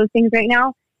doing those things right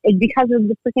now. It's because of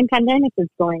the freaking pandemic that's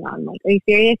going on. Like, are you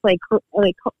serious? Like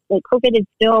COVID is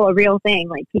still a real thing.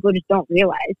 Like, people just don't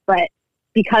realize. But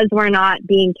because we're not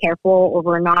being careful, or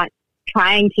we're not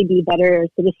trying to be better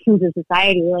citizens of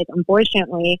society, like,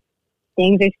 unfortunately,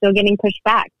 things are still getting pushed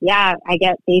back. Yeah, I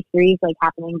get phase 3 is like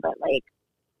happening, but like,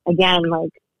 again, like,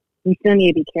 we still need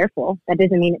to be careful. That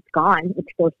doesn't mean it's gone. It's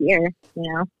still here,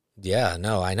 Yeah,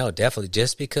 no, I know, definitely.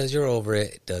 Just because you're over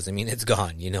it doesn't mean it's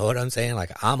gone. You know what I'm saying?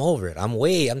 Like, I'm over it. I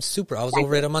was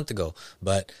over it a month ago,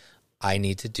 but I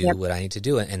need to do what I need to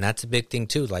do. And that's a big thing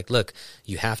too. Like, look,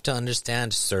 you have to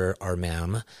understand, sir or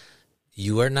ma'am,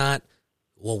 you are not,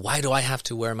 well, why do I have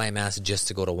to wear my mask just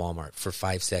to go to Walmart for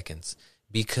 5 seconds?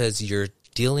 Because you're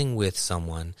dealing with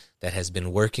someone that has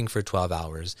been working for 12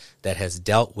 hours, that has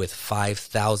dealt with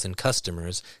 5,000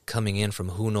 customers coming in from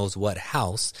who knows what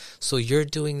house. So you're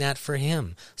doing that for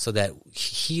him so that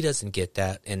he doesn't get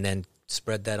that and then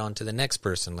spread that on to the next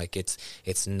person. Like,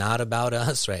 it's not about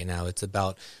us right now. It's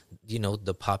about, you know,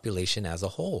 the population as a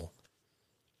whole.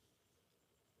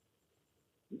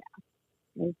 Yeah,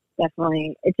 it's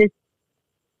definitely, it's just,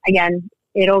 again,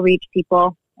 it'll reach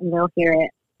people and they'll hear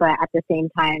it. But at the same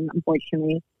time,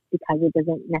 unfortunately, because it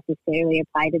doesn't necessarily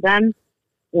apply to them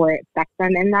or affect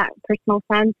them in that personal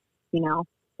sense, you know,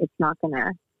 it's not going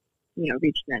to, you know,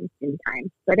 reach them in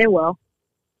time. But it will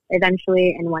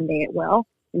eventually, and one day it will.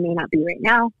 It may not be right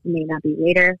now. It may not be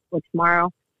later or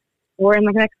tomorrow or in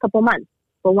the next couple months.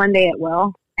 But one day it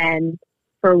will. And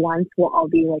for once, we'll all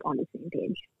be like on the same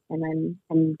page. And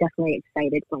I'm definitely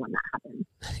excited for when that happens.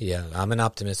 Yeah, I'm an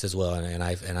optimist as well, and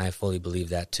I fully believe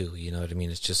that too. You know what I mean?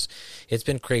 It's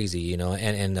been crazy, you know.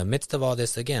 And in the midst of all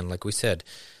this, again, like we said,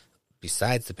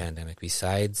 besides the pandemic,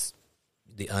 besides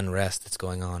the unrest that's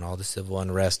going on, all the civil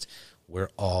unrest,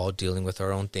 we're all dealing with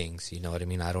our own things. You know what I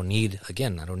mean? I don't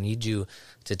need you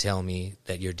to tell me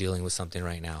that you're dealing with something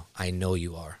right now. I know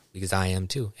you are, because I am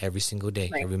too, every single day,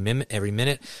 right. every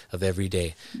minute of every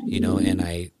day. You know,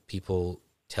 and people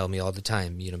tell me all the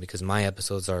time, you know, because my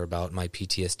episodes are about my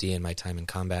PTSD and my time in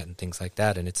combat and things like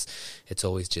that. And it's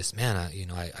always just, man,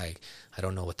 I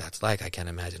don't know what that's like. I can't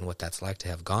imagine what that's like to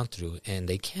have gone through, and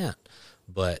they can't.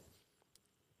 But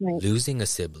right. Losing a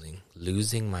sibling,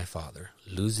 losing my father,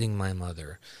 losing my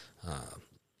mother,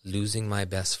 losing my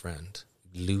best friend,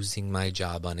 losing my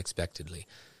job unexpectedly,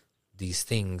 these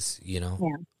things, you know,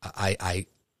 yeah.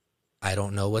 I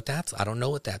don't know what I don't know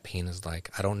what that pain is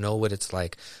like. I don't know what it's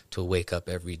like to wake up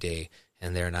every day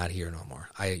and they're not here no more.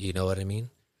 You know what I mean?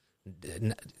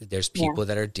 There's people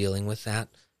that are dealing with that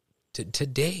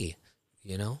today,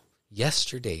 you know,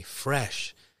 yesterday,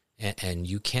 fresh. And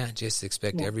you can't just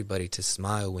expect everybody to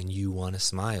smile when you want to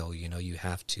smile. You know, you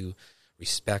have to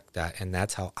respect that. And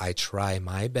that's how I try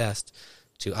my best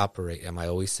to operate. Am I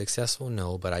always successful?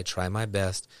 No, but I try my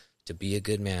best to be a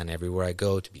good man everywhere I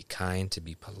go, to be kind, to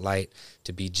be polite,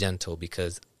 to be gentle,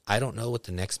 because I don't know what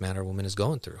the next man or woman is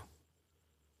going through.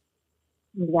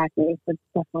 Exactly. It's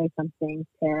definitely something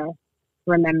to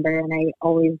remember, and I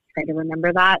always try to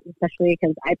remember that, especially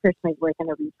because I personally work in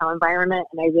a retail environment,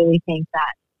 and I really think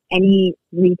that any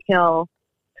retail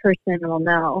person will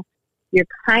know you're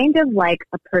kind of like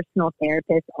a personal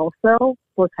therapist also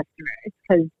for customers,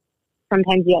 because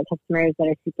sometimes you get customers that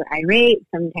are super irate.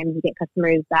 Sometimes you get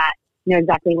customers that know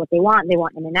exactly what they want. They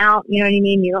want in and out. You know what I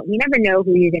mean? You never know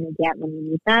who you're going to get when you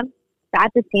meet them. But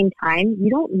at the same time, you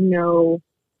don't know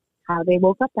how they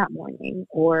woke up that morning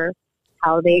or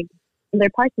how they their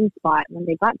parking spot when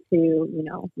they got to, you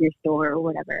know, your store or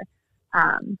whatever.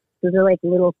 Those are like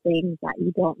little things that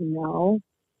you don't know.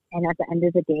 And at the end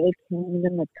of the day, killing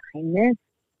them with kindness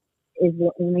is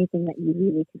the only thing that you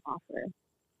really can offer.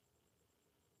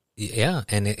 Yeah,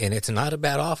 and it's not a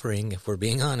bad offering if we're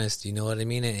being honest. You know what I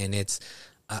mean? And it's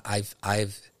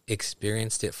I've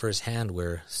experienced it firsthand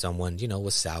where someone, you know,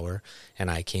 was sour,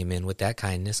 and I came in with that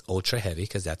kindness, ultra heavy,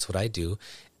 because that's what I do.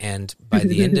 And by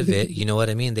the end of it, you know what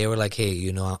I mean? They were like, "Hey,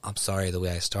 you know, I'm sorry the way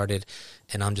I started,"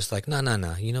 and I'm just like, "No.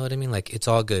 You know what I mean? Like, it's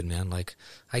all good, man. Like,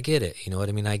 I get it. You know what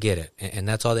I mean? I get it, and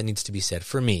that's all that needs to be said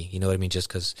for me. You know what I mean? Just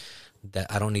because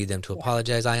that I don't need them to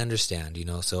apologize. I understand. You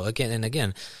know. So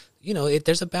again. You know,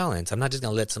 there's a balance. I'm not just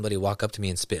going to let somebody walk up to me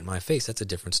and spit in my face. That's a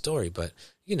different story. But,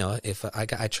 you know, if I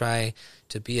try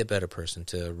to be a better person,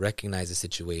 to recognize the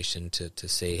situation, to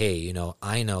say, hey, you know,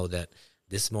 I know that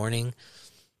this morning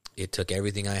it took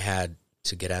everything I had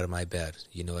to get out of my bed.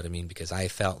 You know what I mean? Because I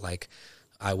felt like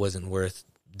I wasn't worth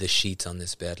the sheets on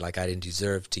this bed. Like I didn't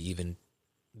deserve to even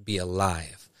be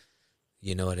alive.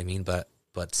 You know what I mean? But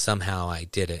somehow I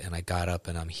did it, and I got up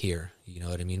and I'm here. You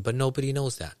know what I mean? But nobody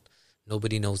knows that.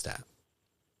 Nobody knows that.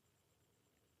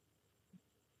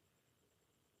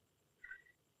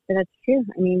 So that's true.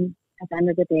 I mean, at the end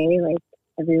of the day, like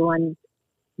everyone's,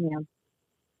 you know,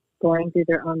 going through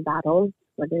their own battles,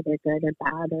 whether they're good or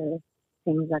bad or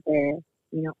things that they're,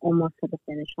 you know, almost at the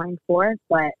finish line for.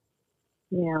 But,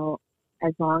 you know,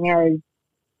 as long as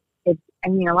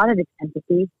a lot of it's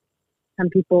empathy. Some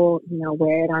people, you know,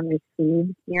 wear it on their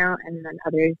sleeves, you know, and then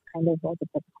others kind of like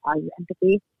it's a cause of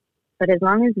empathy. But as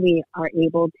long as we are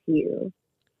able to, you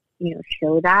know,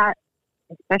 show that,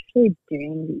 especially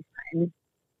during these times,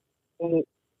 it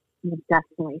will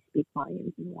definitely speak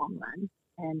volumes in the long run.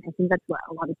 And I think that's what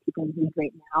a lot of people need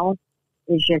right now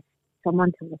is just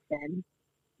someone to listen,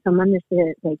 someone just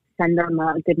to like send them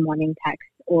a good morning text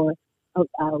or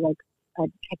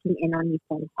checking in on your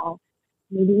phone call,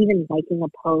 maybe even liking a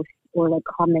post or like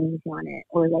commenting on it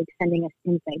or like sending us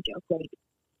inside joke. Like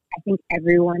I think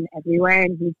everyone everywhere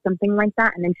needs something like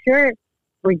that, and I'm sure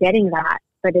we're getting that,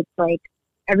 but it's like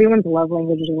everyone's love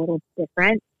language is a little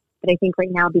different. But I think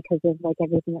right now, because of like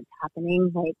everything that's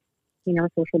happening, like, you know,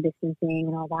 social distancing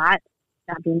and all that,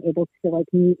 not being able to like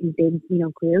meet in big, you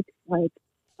know, groups, like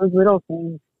those little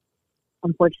things,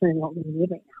 unfortunately, what we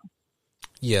need right now.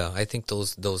 Yeah, I think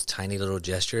those tiny little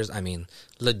gestures, I mean,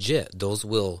 legit, those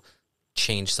will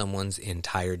change someone's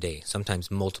entire day,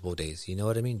 sometimes multiple days. You know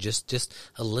what I mean? Just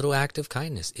a little act of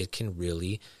kindness. It can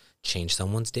really change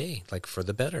someone's day, like for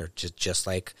the better. Just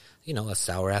like, you know, a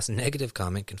sour ass negative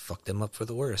comment can fuck them up for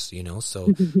the worse, you know?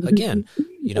 So again,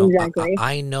 you know, Exactly.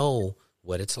 I know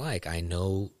what it's like. I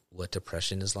know what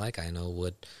depression is like. I know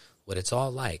what it's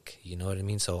all like. You know what I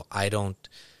mean? So I don't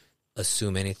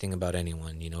assume anything about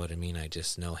anyone. You know what I mean? I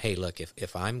just know, hey, look,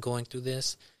 if I'm going through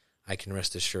this, I can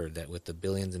rest assured that with the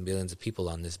billions and billions of people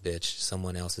on this bitch,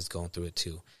 someone else is going through it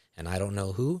too. And I don't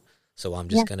know who, so I'm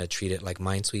just going to treat it like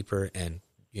Minesweeper and,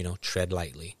 you know, tread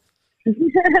lightly.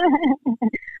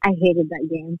 I hated that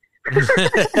game.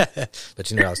 But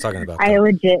you know what I was talking about. I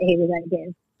legit hated that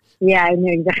game. Yeah, I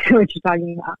knew exactly what you're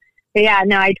talking about. But yeah,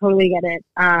 no, I totally get it.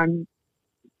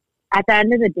 At the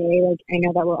end of the day, like, I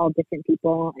know that we're all different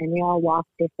people and we all walk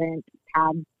different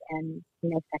paths and, you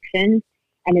know, sections.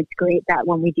 And it's great that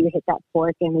when we do hit that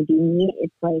fork and we do meet,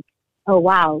 it's like, oh,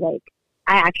 wow, like,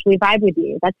 I actually vibe with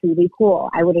you. That's really cool.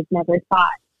 I would have never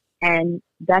thought. And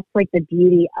that's like the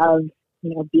beauty of,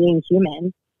 you know, being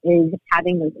human is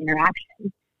having those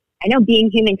interactions. I know being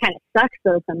human kind of sucks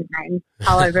though sometimes.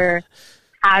 However,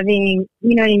 having,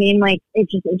 you know what I mean? Like, it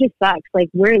just sucks. Like,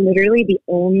 we're literally the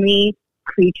only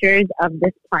creatures of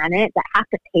this planet that have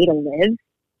to pay to live.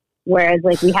 Whereas,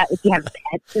 like, if you have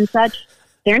pets and such,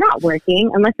 they're not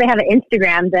working unless they have an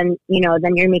Instagram. Then, you know,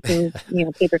 then you're making, you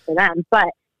know, paper for them. But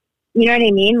you know what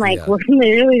I mean? Like, we're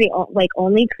literally the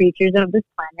only creatures of this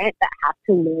planet that have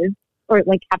to live or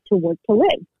like have to work to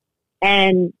live.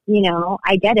 And, you know,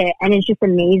 I get it. And it's just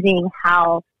amazing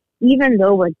how, even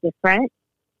though we're different,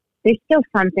 there's still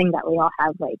something that we all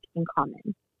have like in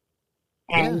common.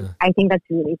 And I think that's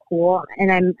really cool.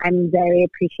 And I'm very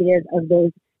appreciative of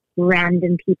those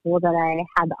random people that I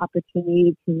had the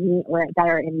opportunity to meet or that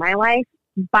are in my life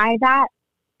by that.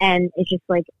 And it's just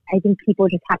like, I think people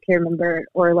just have to remember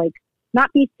or like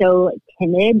not be so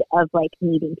timid of like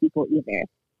meeting people either.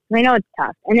 I know it's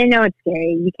tough and I know it's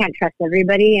scary. You can't trust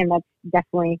everybody. And that's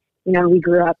definitely, you know, we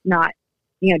grew up not,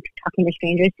 you know, talking to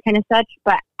strangers kind of such.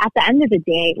 But at the end of the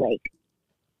day, like,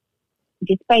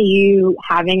 just by you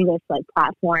having this like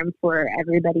platform for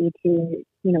everybody to,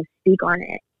 you know, speak on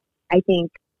it, I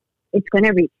think it's going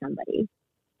to reach somebody.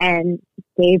 And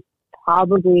they've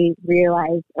probably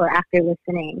realized, or after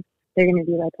listening, they're going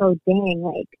to be like, oh, dang,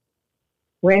 like,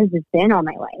 where has this been all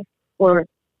my life? Or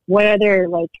what other,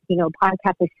 like, you know,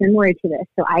 podcasts are similar to this?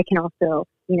 So I can also,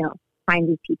 you know, find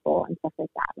these people and stuff like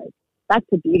that. Like, that's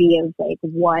the beauty of, like,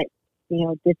 what, you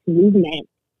know, this movement,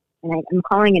 and I'm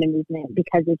calling it a movement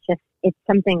because it's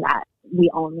something that we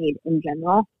all need in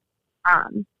general.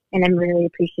 And I'm really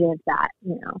appreciative that,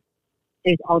 you know,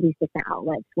 there's all these different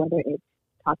outlets, whether it's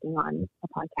talking on a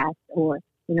podcast or,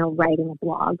 you know, writing a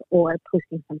blog or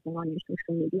posting something on your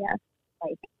social media.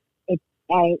 Like,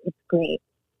 it's great.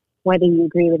 Whether you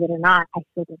agree with it or not, I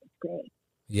still think it's great.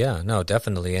 Yeah, no,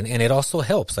 definitely. And it also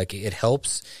helps. Like, it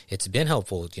helps. It's been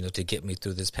helpful, you know, to get me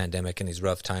through this pandemic and these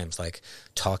rough times. Like,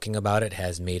 talking about it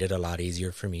has made it a lot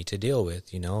easier for me to deal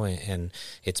with, you know, and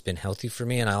it's been healthy for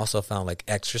me. And I also found, like,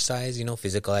 exercise, you know,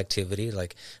 physical activity,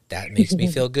 like, that makes me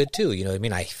feel good too. You know what I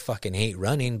mean? I fucking hate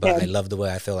running, but I love the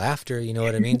way I feel after, you know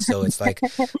what I mean? So it's like,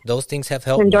 those things have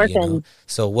helped me, you know?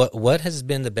 So what has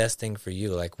been the best thing for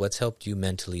you? Like, what's helped you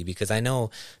mentally? Because I know,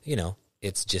 you know,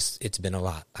 it's been a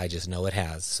lot. I just know it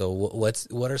has. So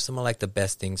what are some of like the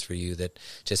best things for you that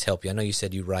just help you? I know you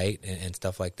said you write and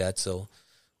stuff like that. So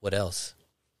what else?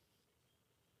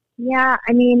 Yeah,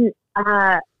 I mean,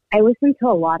 I listen to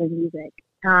a lot of music,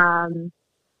 and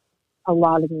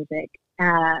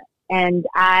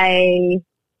I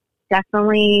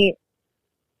definitely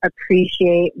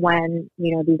appreciate when,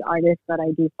 you know, these artists that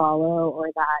I do follow or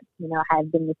that, you know,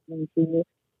 have been listening to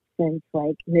since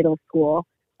like middle school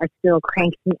are still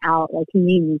cranking out like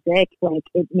new music. Like,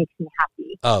 it makes me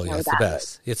happy. Oh yeah, it's the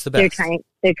best. Like, it's the best.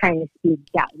 They're trying to speak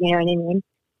out, you know what I mean?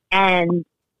 And,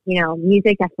 you know,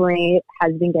 music definitely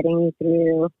has been getting me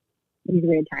through these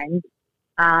weird times.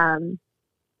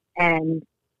 And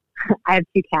I have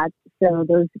 2 cats, so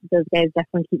those guys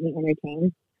definitely keep me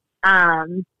entertained.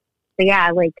 But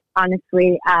yeah, like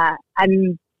honestly,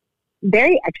 I'm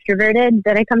very extroverted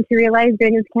that I come to realize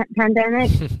during this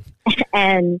pandemic,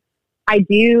 and I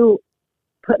do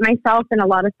put myself in a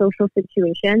lot of social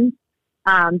situations.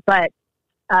 But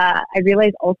I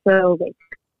realize also, like,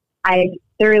 I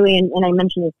thoroughly, and I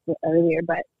mentioned this earlier,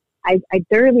 but I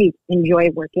thoroughly enjoy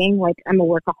working. Like, I'm a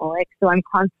workaholic, so I'm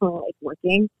constantly like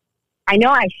working. I know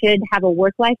I should have a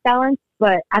work-life balance,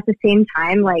 but at the same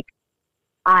time, like,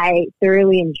 I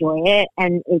thoroughly enjoy it,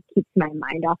 and it keeps my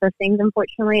mind off of things,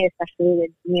 unfortunately, especially with,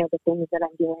 you know, the things that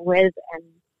I'm dealing with and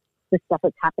the stuff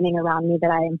that's happening around me that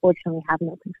I unfortunately have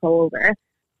no control over.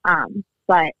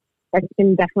 But that's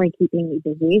been definitely keeping me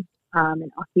busy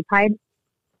and occupied.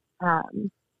 So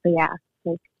yeah,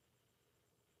 like,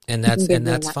 and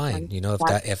that's fine. You know,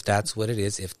 if that's what it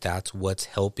is, if that's what's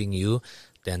helping you,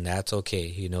 then that's okay.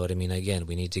 You know what I mean? Again,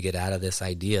 we need to get out of this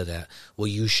idea that, well,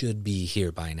 you should be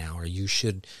here by now, or you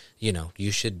should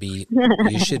be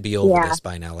over this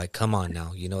by now. Like, come on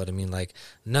now. You know what I mean? Like,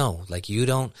 no, like, you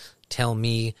don't tell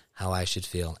me how I should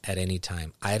feel at any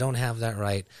time. I don't have that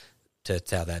right to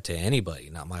tell that to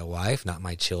anybody, not my wife, not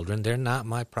my children. They're not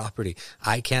my property.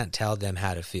 I can't tell them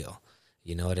how to feel.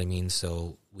 You know what I mean?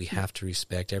 So we have to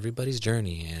respect everybody's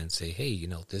journey and say, hey, you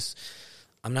know,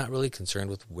 I'm not really concerned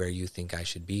with where you think I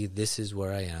should be. This is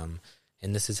where I am,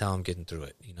 and this is how I'm getting through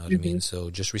it. You know what I mean?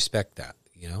 So just respect that,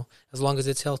 you know, as long as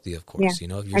it's healthy, of course. Yeah. You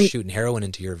know, if you're shooting heroin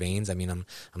into your veins, I mean, I'm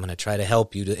going to try to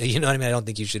help you to, you know what I mean? I don't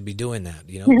think you should be doing that,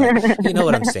 you know, but you know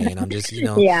what I'm saying? I'm just, you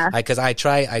know, because I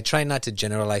try not to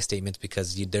generalize statements,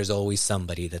 because there's always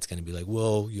somebody that's going to be like,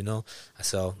 whoa, you know,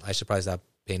 so I should probably stop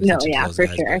paying attention to those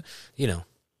guys, sure. but, you know.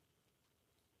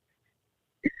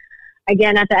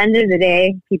 Again, at the end of the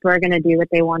day, people are going to do what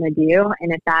they want to do.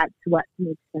 And if that's what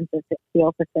makes them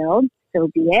feel fulfilled, so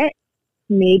be it.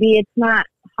 Maybe it's not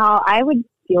how I would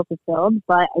feel fulfilled,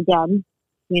 but again,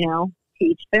 you know, to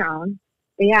each their own.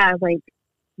 But yeah, like,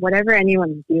 whatever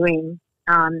anyone's doing.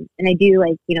 And I do,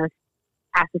 like, you know,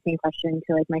 ask the same question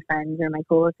to, like, my friends or my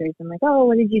coworkers. I'm like, oh,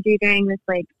 what did you do during this,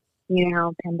 like, you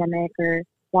know, pandemic, or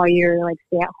while you're, like,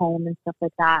 stay at home and stuff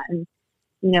like that. And,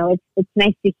 you know, it's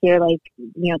nice to hear, like,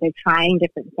 you know, they're trying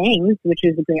different things, which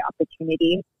is a great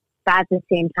opportunity. But at the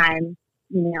same time,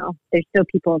 you know, there's still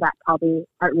people that probably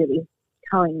aren't really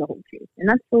telling the whole truth. And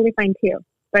that's totally fine too.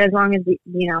 But as long as,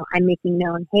 you know, I'm making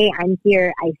known, hey, I'm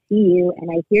here, I see you,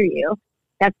 and I hear you,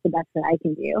 that's the best that I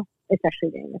can do, especially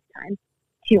during this time,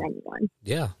 to anyone.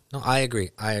 Yeah, no, I agree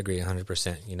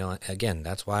 100%. You know, again,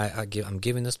 that's why I'm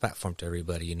giving this platform to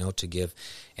everybody, you know, to give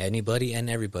anybody and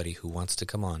everybody who wants to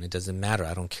come on. It doesn't matter.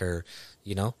 I don't care,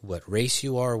 you know, what race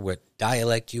you are, what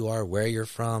dialect you are, where you're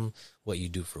from, what you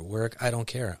do for work. I don't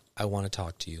care. I want to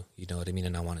talk to you. You know what I mean?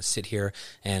 And I want to sit here,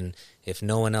 and if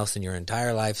no one else in your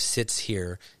entire life sits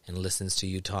here and listens to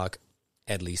you talk,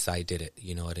 at least I did it.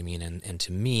 You know what I mean? And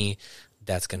to me,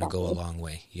 that's going to go a long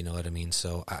way. You know what I mean?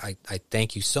 So I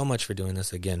thank you so much for doing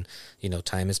this. Again, you know,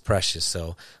 time is precious.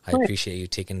 So I appreciate you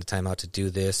taking the time out to do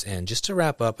this. And just to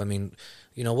wrap up, I mean,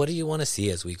 you know, what do you want to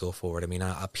see as we go forward? I mean,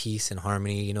 a peace and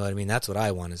harmony, you know what I mean? That's what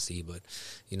I want to see. But,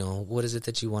 you know, what is it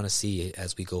that you want to see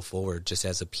as we go forward, just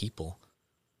as a people?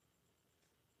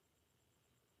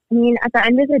 I mean, at the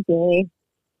end of the day,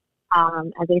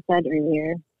 as I said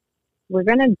earlier, we're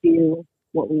going to do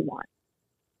what we want.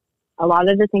 A lot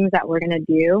of the things that we're going to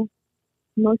do,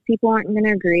 most people aren't going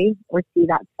to agree or see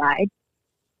that side,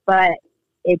 but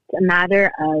it's a matter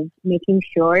of making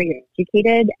sure you're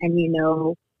educated and you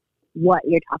know what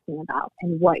you're talking about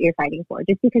and what you're fighting for.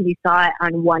 Just because you saw it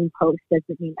on one post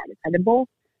doesn't mean that it's edible,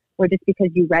 or just because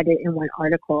you read it in one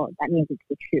article, that means it's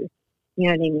the truth. You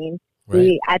know what I mean?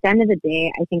 Right. At the end of the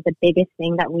day, I think the biggest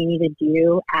thing that we need to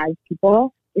do as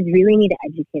people is really need to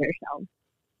educate ourselves.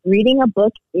 Reading a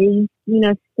book is, you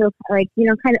know, still like, you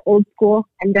know, kind of old school.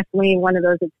 I'm definitely one of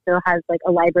those that still has like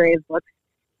a library of books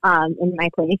in my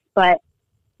place. But,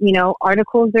 you know,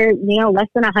 articles are, you know, less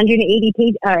than 180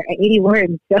 80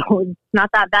 words. So it's not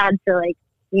that bad to, like,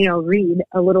 you know, read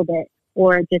a little bit,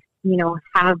 or just, you know,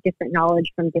 have different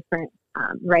knowledge from different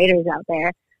writers out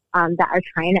there that are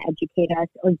trying to educate us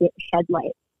or shed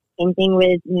light. Same thing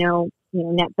with, you know,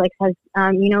 Netflix has,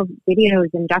 you know, videos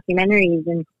and documentaries,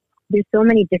 and there's so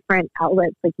many different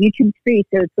outlets. Like, YouTube's free,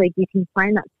 so it's like you can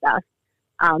find that stuff.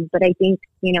 But I think,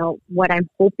 you know, what I'm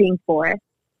hoping for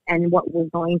and what we're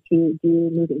going to do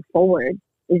moving forward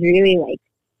is really, like,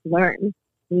 learn.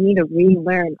 We need to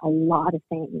relearn a lot of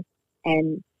things,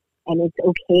 and it's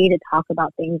okay to talk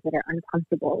about things that are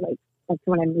uncomfortable. Like, that's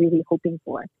what I'm really hoping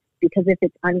for. Because if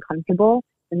it's uncomfortable,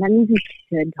 then that means we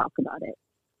should talk about it.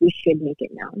 We should make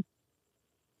it known.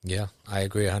 Yeah, I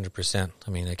agree 100%. I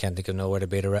mean, I can't think of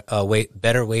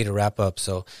better way to wrap up.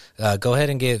 So go ahead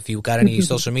and if you got any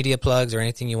social media plugs or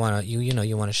anything you want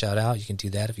to shout out, you can do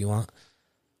that if you want.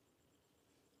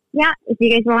 Yeah, if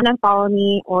you guys want to follow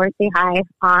me or say hi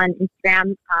on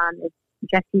Instagram, it's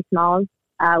Jessie Smalls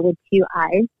with 2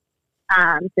 I's.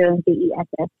 So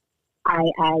JESSIIE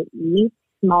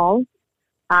Smalls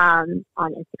on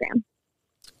Instagram.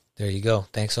 There you go.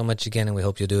 Thanks so much again, and we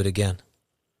hope you'll do it again.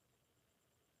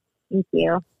 Thank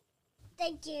you.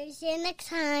 Thank you. See you next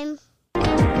time. Today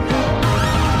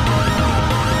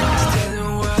the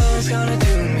world's gonna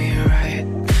do me right.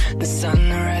 The sun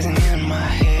rising in my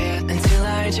head until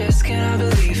I just cannot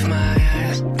believe my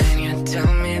eyes. Then you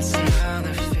tell me it's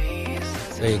another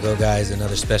phase. There you go, guys.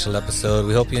 Another special episode.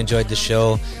 We hope you enjoyed the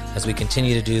show. As we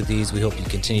continue to do these, we hope you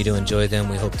continue to enjoy them.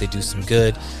 We hope they do some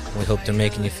good, and we hope they're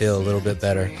making you feel a little bit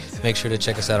better. Make sure to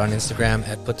check us out on Instagram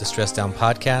at Put the Stress Down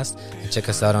Podcast, and check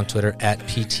us out on Twitter at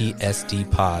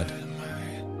PTSD Pod.